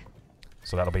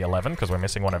 So that'll be 11 because we're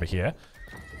missing one over here.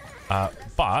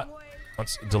 But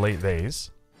let's delete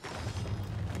these.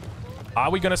 Are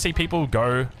we going to see people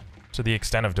go to the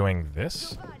extent of doing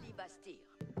this?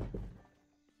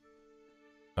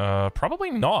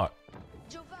 Probably not.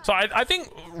 So I think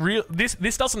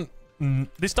this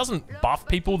doesn't buff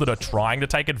people that are trying to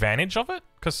take advantage of it,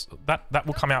 because that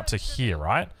will come out to here,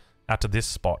 right? Out to this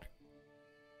spot.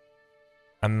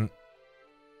 And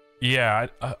yeah,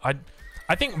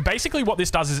 I think basically what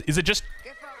this does is it just,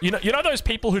 you know those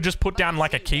people who just put down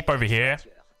like a keep over here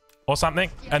or something,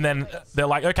 and then they're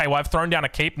like, okay, well, I've thrown down a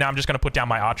keep, now I'm just going to put down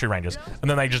my archery rangers, and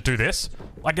then they just do this.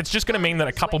 Like, it's just going to mean that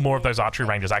a couple more of those archery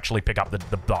rangers actually pick up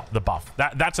the buff.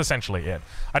 That's essentially it.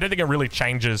 I don't think it really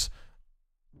changes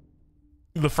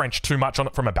the French too much on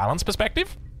it from a balance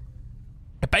perspective.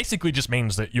 It basically just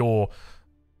means that your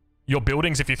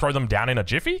buildings, if you throw them down in a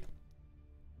jiffy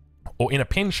or in a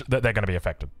pinch, that they're going to be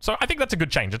affected. So I think that's a good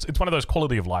change. It's one of those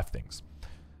quality of life things.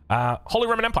 Holy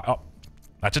Roman Empire. Oh,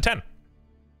 that's a 10.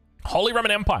 Holy Roman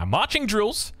Empire. Marching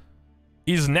drills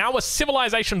is now a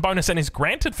civilization bonus and is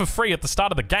granted for free at the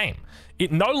start of the game.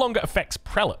 It no longer affects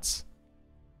prelates.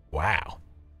 Wow.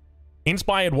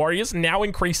 Inspired warriors now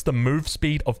increase the move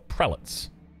speed of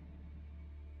prelates.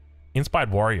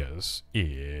 Inspired warriors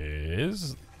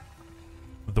is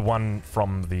the one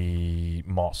from the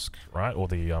mosque, right? Or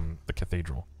the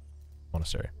cathedral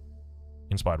monastery.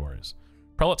 Inspired warriors.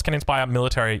 Prelates can inspire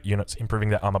military units, improving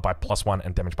their armor by +1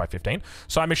 and damage by 15.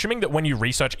 So I'm assuming that when you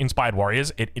research Inspired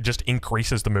Warriors, it just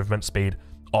increases the movement speed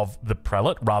of the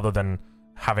prelate rather than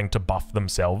having to buff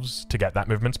themselves to get that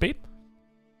movement speed.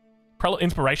 Prelate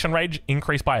Inspiration Rage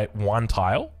increased by 1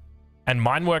 tile, and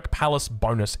Minework Palace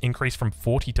bonus increased from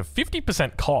 40 to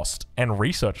 50% cost and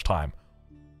research time.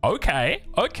 Okay,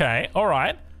 all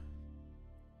right.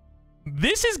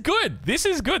 This is good. This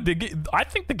is good. I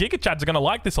think the Giga Chads are going to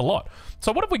like this a lot.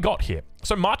 So what have we got here?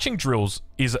 So marching drills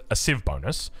is a civ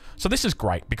bonus. So this is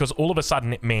great because all of a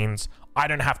sudden it means I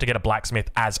don't have to get a blacksmith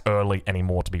as early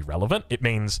anymore to be relevant. It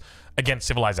means against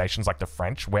civilizations like the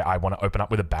French, where I want to open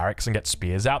up with a barracks and get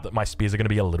spears out, that my spears are going to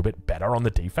be a little bit better on the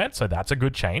defense. So that's a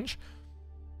good change.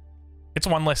 It's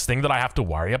one less thing that I have to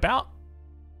worry about.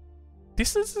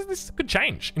 This is a good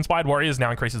change. Inspired Warriors now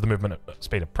increases the movement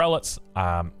speed of prelates.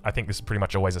 I think this is pretty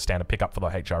much always a standard pickup for the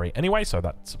HRE anyway, so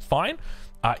that's fine.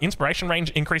 Inspiration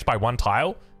range increased by 1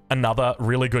 tile. Another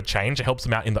really good change. It helps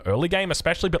them out in the early game,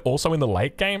 especially, but also in the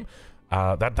late game.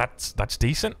 That's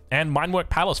decent. And Minework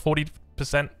Palace, 40%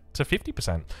 to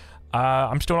 50%.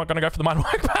 I'm still not going to go for the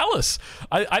Minework Palace.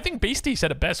 I think Beastie said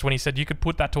it best when he said you could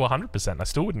put that to 100%. I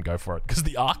still wouldn't go for it because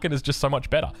the Archon is just so much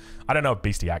better. I don't know if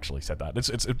Beastie actually said that.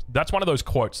 That's one of those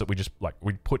quotes that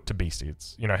we put to Beastie.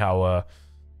 It's, you know how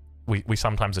we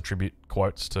sometimes attribute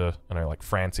quotes to, I don't know, like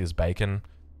France is bacon.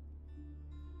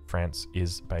 France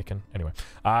is bacon. Anyway,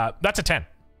 that's a 10.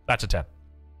 That's a 10.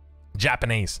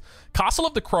 Japanese. Castle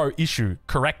of the Crow issue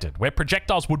corrected, where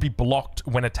projectiles would be blocked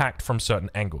when attacked from certain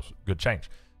angles. Good change.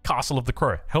 Castle of the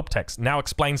Crow. Help text now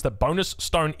explains that bonus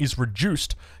stone is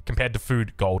reduced compared to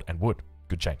food, gold, and wood.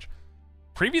 Good change.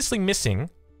 Previously missing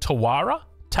Tawara,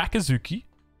 Takazaki,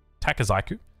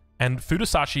 and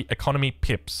Fudosashi economy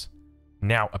pips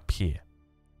now appear.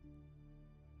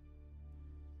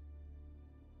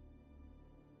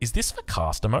 Is this for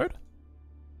caster mode?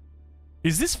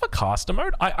 Is this for caster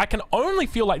mode? I can only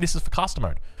feel like this is for caster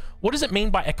mode. What does it mean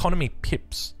by economy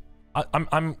pips?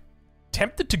 I'm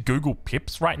tempted to Google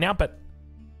pips right now, but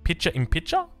picture in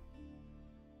picture?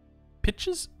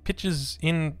 Pictures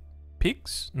in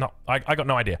pigs? No, I got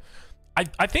no idea.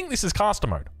 I think this is caster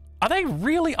mode. Are they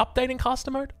really updating caster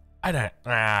mode? I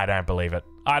don't believe it.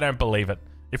 I don't believe it.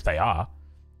 If they are,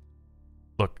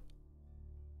 look,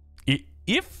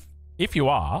 if you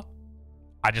are,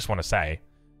 I just want to say,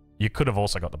 you could have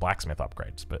also got the blacksmith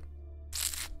upgrades, but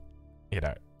you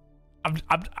know,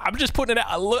 I'm just putting it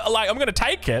out. Like, I'm going to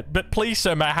take it, but please,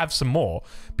 sir, may I have some more?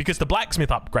 Because the blacksmith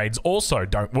upgrades also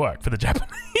don't work for the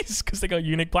Japanese because they got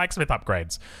unique blacksmith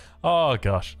upgrades. Oh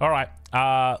gosh. All right.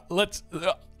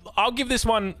 I'll give this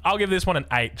one an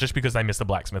 8 just because they missed the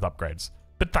blacksmith upgrades.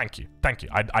 But thank you.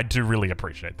 I do really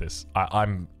appreciate this.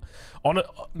 I'm on it,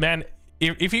 man.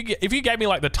 If you gave me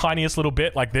like the tiniest little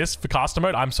bit like this for caster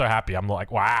mode, I'm so happy. I'm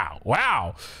like, wow.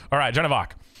 All right, Joan of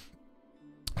Arc.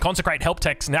 Consecrate help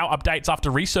text now updates after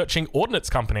researching Ordnance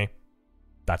Company.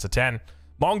 That's a 10.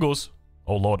 Mongols.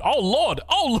 Oh lord.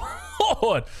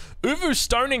 Uvu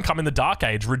stone income in the Dark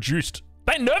Age reduced.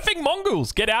 They're nerfing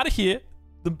Mongols. Get out of here.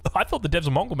 I thought the devs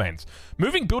were Mongol mains.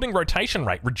 Moving building rotation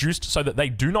rate reduced so that they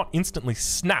do not instantly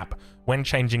snap when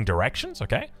changing directions.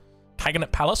 Okay.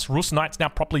 Kaganate Palace. Rus Knights now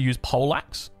properly use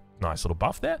Poleaxe. Nice little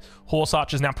buff there. Horse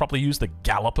Archers now properly use the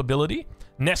Gallop ability.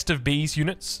 Nest of Bees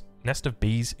units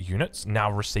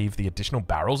now receive the additional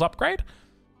barrels upgrade.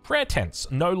 Prayer Tents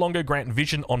no longer grant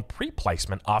vision on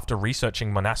pre-placement after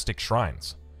researching monastic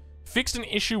shrines. Fixed an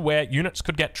issue where units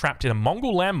could get trapped in a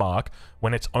Mongol landmark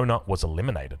when its owner was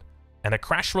eliminated. And a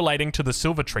crash relating to the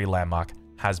Silver Tree landmark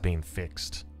has been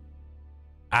fixed.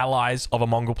 Allies of a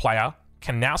Mongol player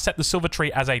can now set the Silver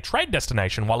Tree as a trade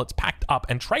destination while it's packed up,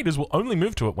 and traders will only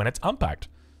move to it when it's unpacked.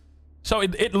 So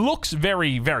it looks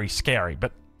very, very scary,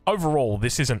 but overall,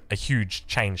 this isn't a huge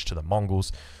change to the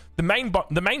Mongols. The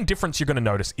main difference you're going to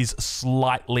notice is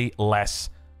slightly less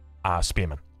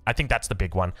spearmen. I think that's the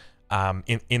big one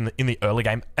in the early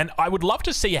game. And I would love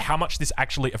to see how much this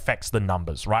actually affects the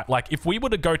numbers, right? Like, if we were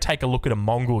to go take a look at a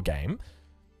Mongol game,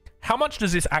 how much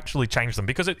does this actually change them?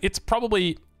 Because it's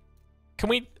probably...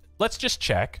 Let's just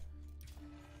check.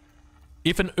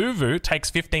 If an Uvu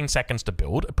takes 15 seconds to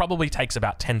build, it probably takes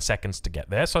about 10 seconds to get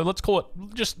there. So let's call it,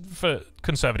 just for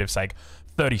conservative sake,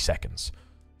 30 seconds.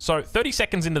 So 30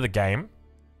 seconds into the game,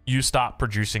 you start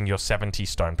producing your 70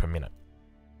 stone per minute.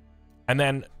 And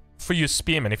then for your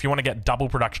spearmen, if you want to get double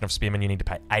production of spearmen, you need to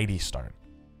pay 80 stone.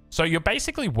 So you're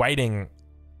basically waiting...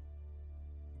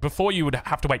 Before you would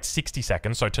have to wait 60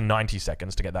 seconds, so to 90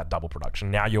 seconds to get that double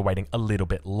production. Now you're waiting a little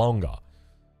bit longer.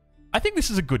 I think this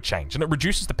is a good change, and it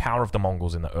reduces the power of the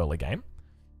Mongols in the early game.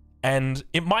 And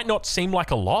it might not seem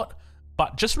like a lot,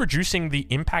 but just reducing the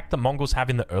impact the Mongols have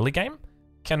in the early game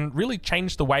can really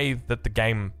change the way that the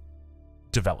game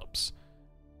develops.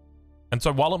 And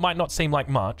so while it might not seem like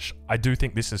much, I do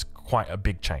think this is quite a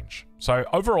big change. So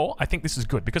overall, I think this is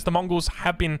good because the Mongols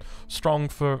have been strong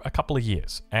for a couple of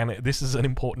years, and this is an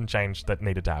important change that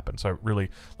needed to happen. So really,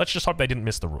 let's just hope they didn't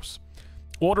miss the Rus.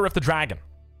 Order of the Dragon.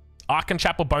 Archon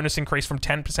Chapel bonus increase from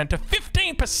 10% to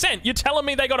 15%. You're telling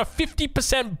me they got a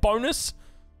 50% bonus?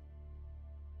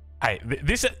 Hey,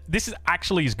 this is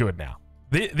actually is good now.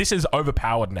 This is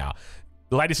overpowered now.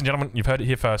 Ladies and gentlemen, you've heard it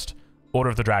here first.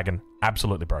 Order of the Dragon,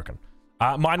 absolutely broken.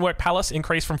 Minework Palace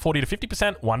increased from 40 to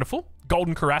 50%. Wonderful.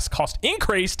 Golden Cuirass cost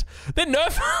increased. They're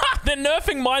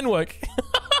nerfing Minework.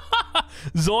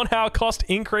 Zornhau cost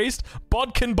increased.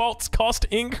 Bodkin Bolts cost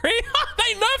increased.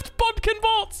 They nerfed Bodkin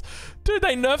Bolts. Dude,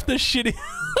 they nerfed the shitty...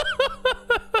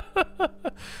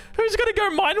 Who's going to go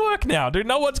Minework now? Dude,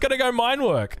 no one's going to go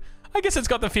Minework. I guess it's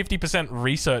got the 50%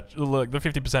 research... Look, the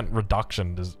 50%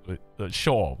 reduction.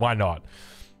 Sure, why not?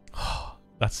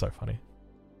 That's so funny.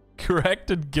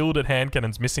 Corrected gilded hand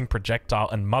cannons, missing projectile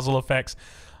and muzzle effects.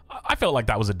 I felt like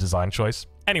that was a design choice.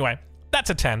 Anyway, that's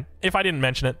a 10. If I didn't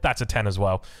mention it, that's a 10 as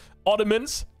well.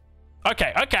 Ottomans.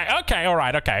 Okay,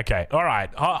 all right.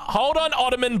 Hold on,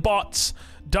 Ottoman bots.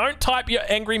 Don't type your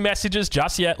angry messages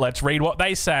just yet. Let's read what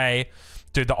they say.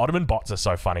 Dude, the Ottoman bots are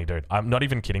so funny, dude. I'm not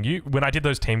even kidding you. When I did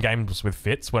those team games with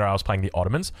Fitz where I was playing the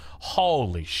Ottomans,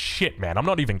 holy shit, man. I'm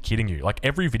not even kidding you. Like,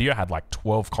 every video had like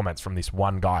 12 comments from this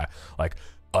one guy. Like,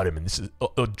 Ottoman, this is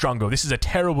Drungo, this is a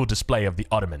terrible display of the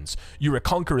Ottomans. You're a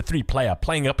Conqueror 3 player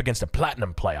playing up against a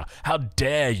Platinum player. How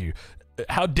dare you?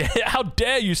 How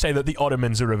dare you say that the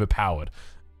Ottomans are overpowered?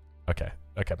 Okay,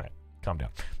 mate. Calm down.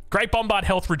 Great Bombard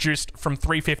health reduced from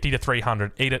 350 to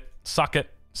 300. Eat it. Suck it,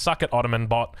 Ottoman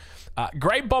bot.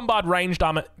 Great Bombard ranged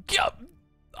armor.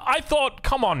 I thought,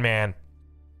 come on, man.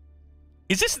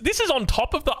 This is on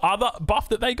top of the other buff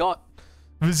that they got?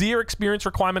 Vizier experience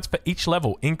requirements for each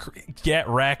level. Get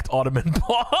wrecked, Ottoman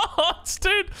bots,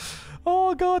 dude.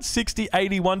 Oh, God. 60,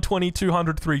 80, 120,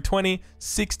 200, 320,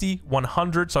 60,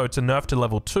 100. So it's a nerf to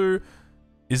level 2.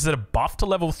 Is it a buff to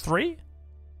level 3?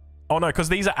 Oh, no, because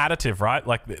these are additive, right?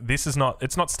 Like, this is not...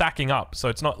 It's not stacking up, so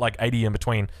it's not, like, 80 in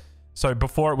between. So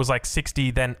before it was, like,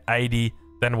 60, then 80,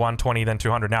 then 120, then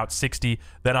 200. Now it's 60,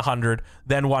 then 100,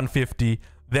 then 150,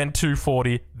 then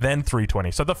 240, then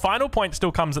 320. So the final point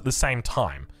still comes at the same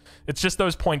time. It's just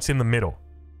those points in the middle.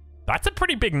 That's a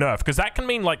pretty big nerf, because that can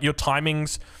mean, like, your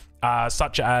timings...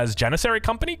 such as Janissary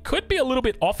Company could be a little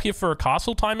bit off here for a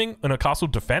castle timing and a castle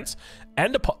defense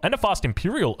and a fast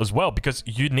Imperial as well, because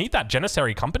you need that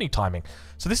Janissary Company timing.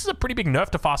 So this is a pretty big nerf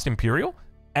to fast Imperial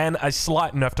and a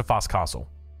slight nerf to fast castle.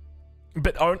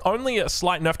 But only a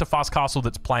slight nerf to fast castle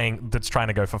that's trying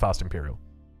to go for fast Imperial.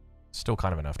 Still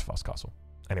kind of a nerf to fast castle.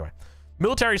 Anyway,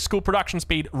 military school production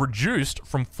speed reduced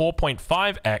from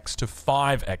 4.5x to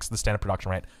 5x the standard production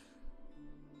rate.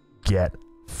 Get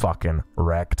fucking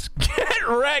wrecked. Get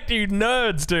wrecked, you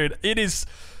nerds, dude. It is...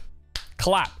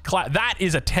 Clap. That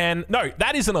is a 10. No,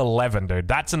 that is an 11, dude.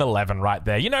 That's an 11 right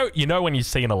there. You know when you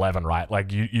see an 11, right?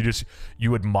 Like,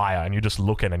 you admire and you're just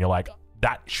looking and you're like,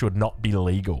 that should not be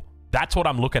legal. That's what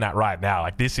I'm looking at right now.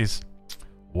 Like, this is...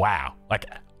 Wow. Like,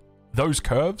 those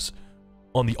curves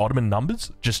on the Ottoman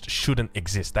numbers just shouldn't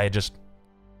exist. They're just...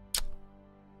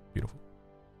 Beautiful.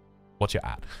 What's your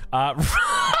ad?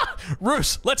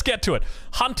 Rus, let's get to it.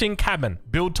 Hunting cabin.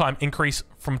 Build time increase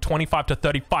from 25 to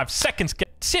 35 seconds.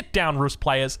 Sit down, Rus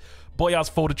players. Boyar's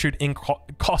fortitude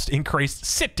cost increased.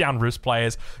 Sit down, Rus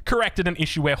players. Corrected an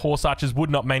issue where horse archers would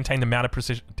not maintain the amount of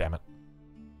precision. Damn it.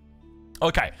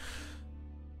 Okay.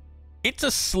 It's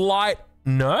a slight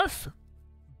nerf,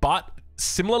 but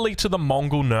similarly to the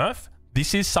Mongol nerf,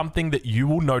 this is something that you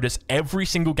will notice every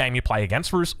single game you play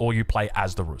against Rus or you play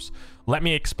as the Rus. Let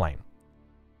me explain.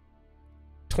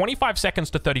 25 seconds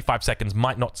to 35 seconds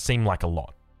might not seem like a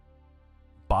lot.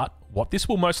 But what this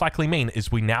will most likely mean is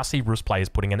we now see Rus players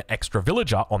putting an extra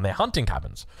villager on their hunting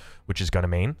cabins, which is going to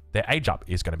mean their age up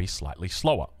is going to be slightly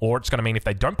slower. Or it's going to mean if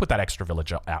they don't put that extra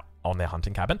villager out on their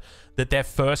hunting cabin, that their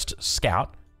first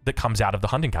scout that comes out of the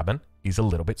hunting cabin is a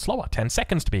little bit slower. 10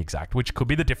 seconds to be exact, which could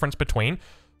be the difference between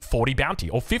 40 bounty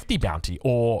or 50 bounty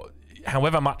or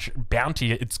however much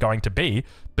bounty it's going to be,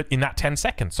 but in that 10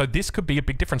 seconds. So this could be a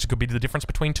big difference. It could be the difference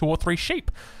between 2 or 3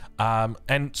 sheep.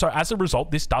 And so as a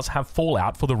result, this does have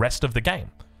fallout for the rest of the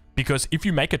game. Because if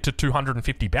you make it to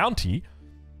 250 bounty,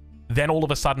 then all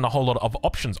of a sudden a whole lot of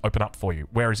options open up for you.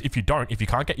 Whereas if you don't, if you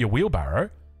can't get your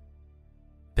wheelbarrow,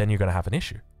 then you're going to have an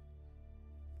issue.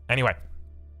 Anyway,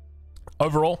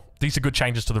 overall, these are good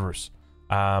changes to the Rus.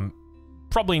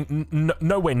 Probably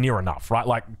nowhere near enough, right?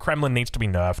 Like, Kremlin needs to be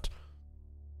nerfed.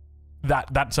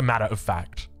 That's a matter of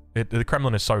fact. The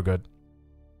Kremlin is so good.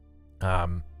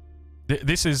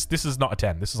 This is not a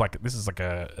 10. This is like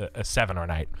a 7 or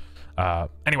an 8.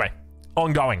 Anyway,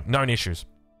 ongoing, known issues.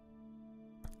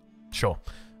 Sure.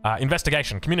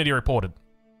 Investigation, community reported.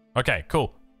 Okay,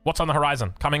 cool. What's on the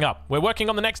horizon? Coming up. We're working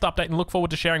on the next update and look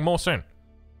forward to sharing more soon.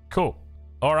 Cool.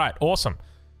 All right, awesome.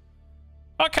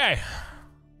 Okay.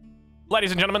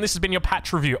 Ladies and gentlemen, this has been your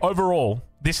patch review. Overall,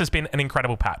 this has been an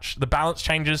incredible patch. The balance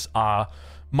changes are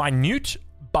minute,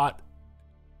 but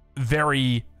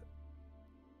very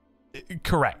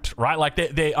correct, right? Like,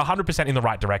 they're 100% in the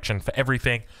right direction for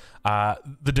everything.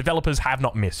 The developers have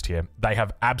not missed here. They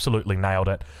have absolutely nailed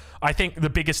it. I think the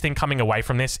biggest thing coming away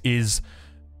from this is,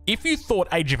 if you thought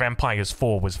Age of Empires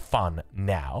 4 was fun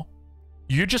now,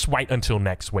 you just wait until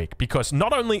next week, because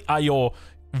not only are your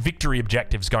victory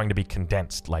objectives going to be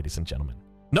condensed, ladies and gentlemen.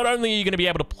 Not only are you going to be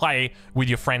able to play with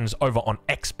your friends over on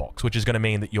Xbox, which is going to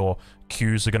mean that your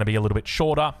queues are going to be a little bit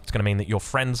shorter. It's going to mean that your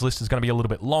friends list is going to be a little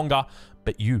bit longer,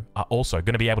 but you are also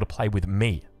going to be able to play with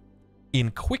me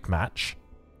in Quick Match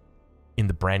in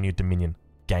the brand new Dominion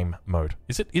game mode.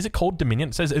 Is it called Dominion?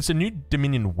 It says it's a new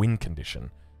Dominion win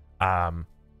condition. I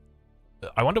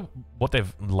wonder what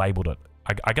they've labeled it.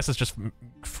 I guess it's just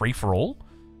free for all.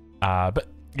 But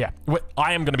yeah,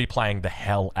 I am going to be playing the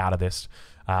hell out of this.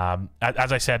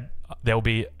 As I said, there will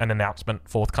be an announcement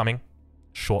forthcoming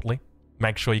shortly.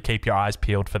 Make sure you keep your eyes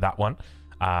peeled for that one.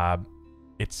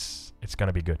 It's going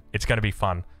to be good. It's going to be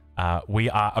fun. we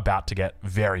are about to get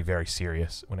very, very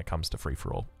serious when it comes to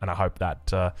free-for-all. And I hope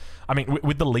that, I mean,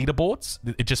 with the leaderboards,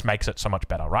 it just makes it so much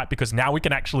better, right? Because now we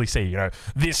can actually see, you know,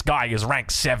 this guy is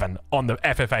ranked 7 on the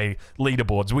FFA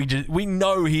leaderboards. We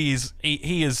know he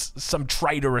is some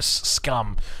traitorous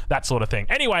scum, that sort of thing.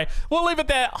 Anyway, we'll leave it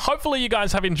there. Hopefully you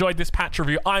guys have enjoyed this patch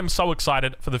review. I'm so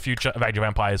excited for the future of Age of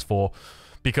Empires 4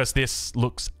 because this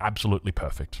looks absolutely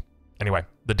perfect. Anyway,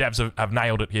 the devs have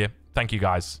nailed it here. Thank you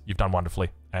guys. You've done wonderfully.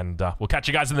 And we'll catch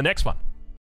you guys in the next one.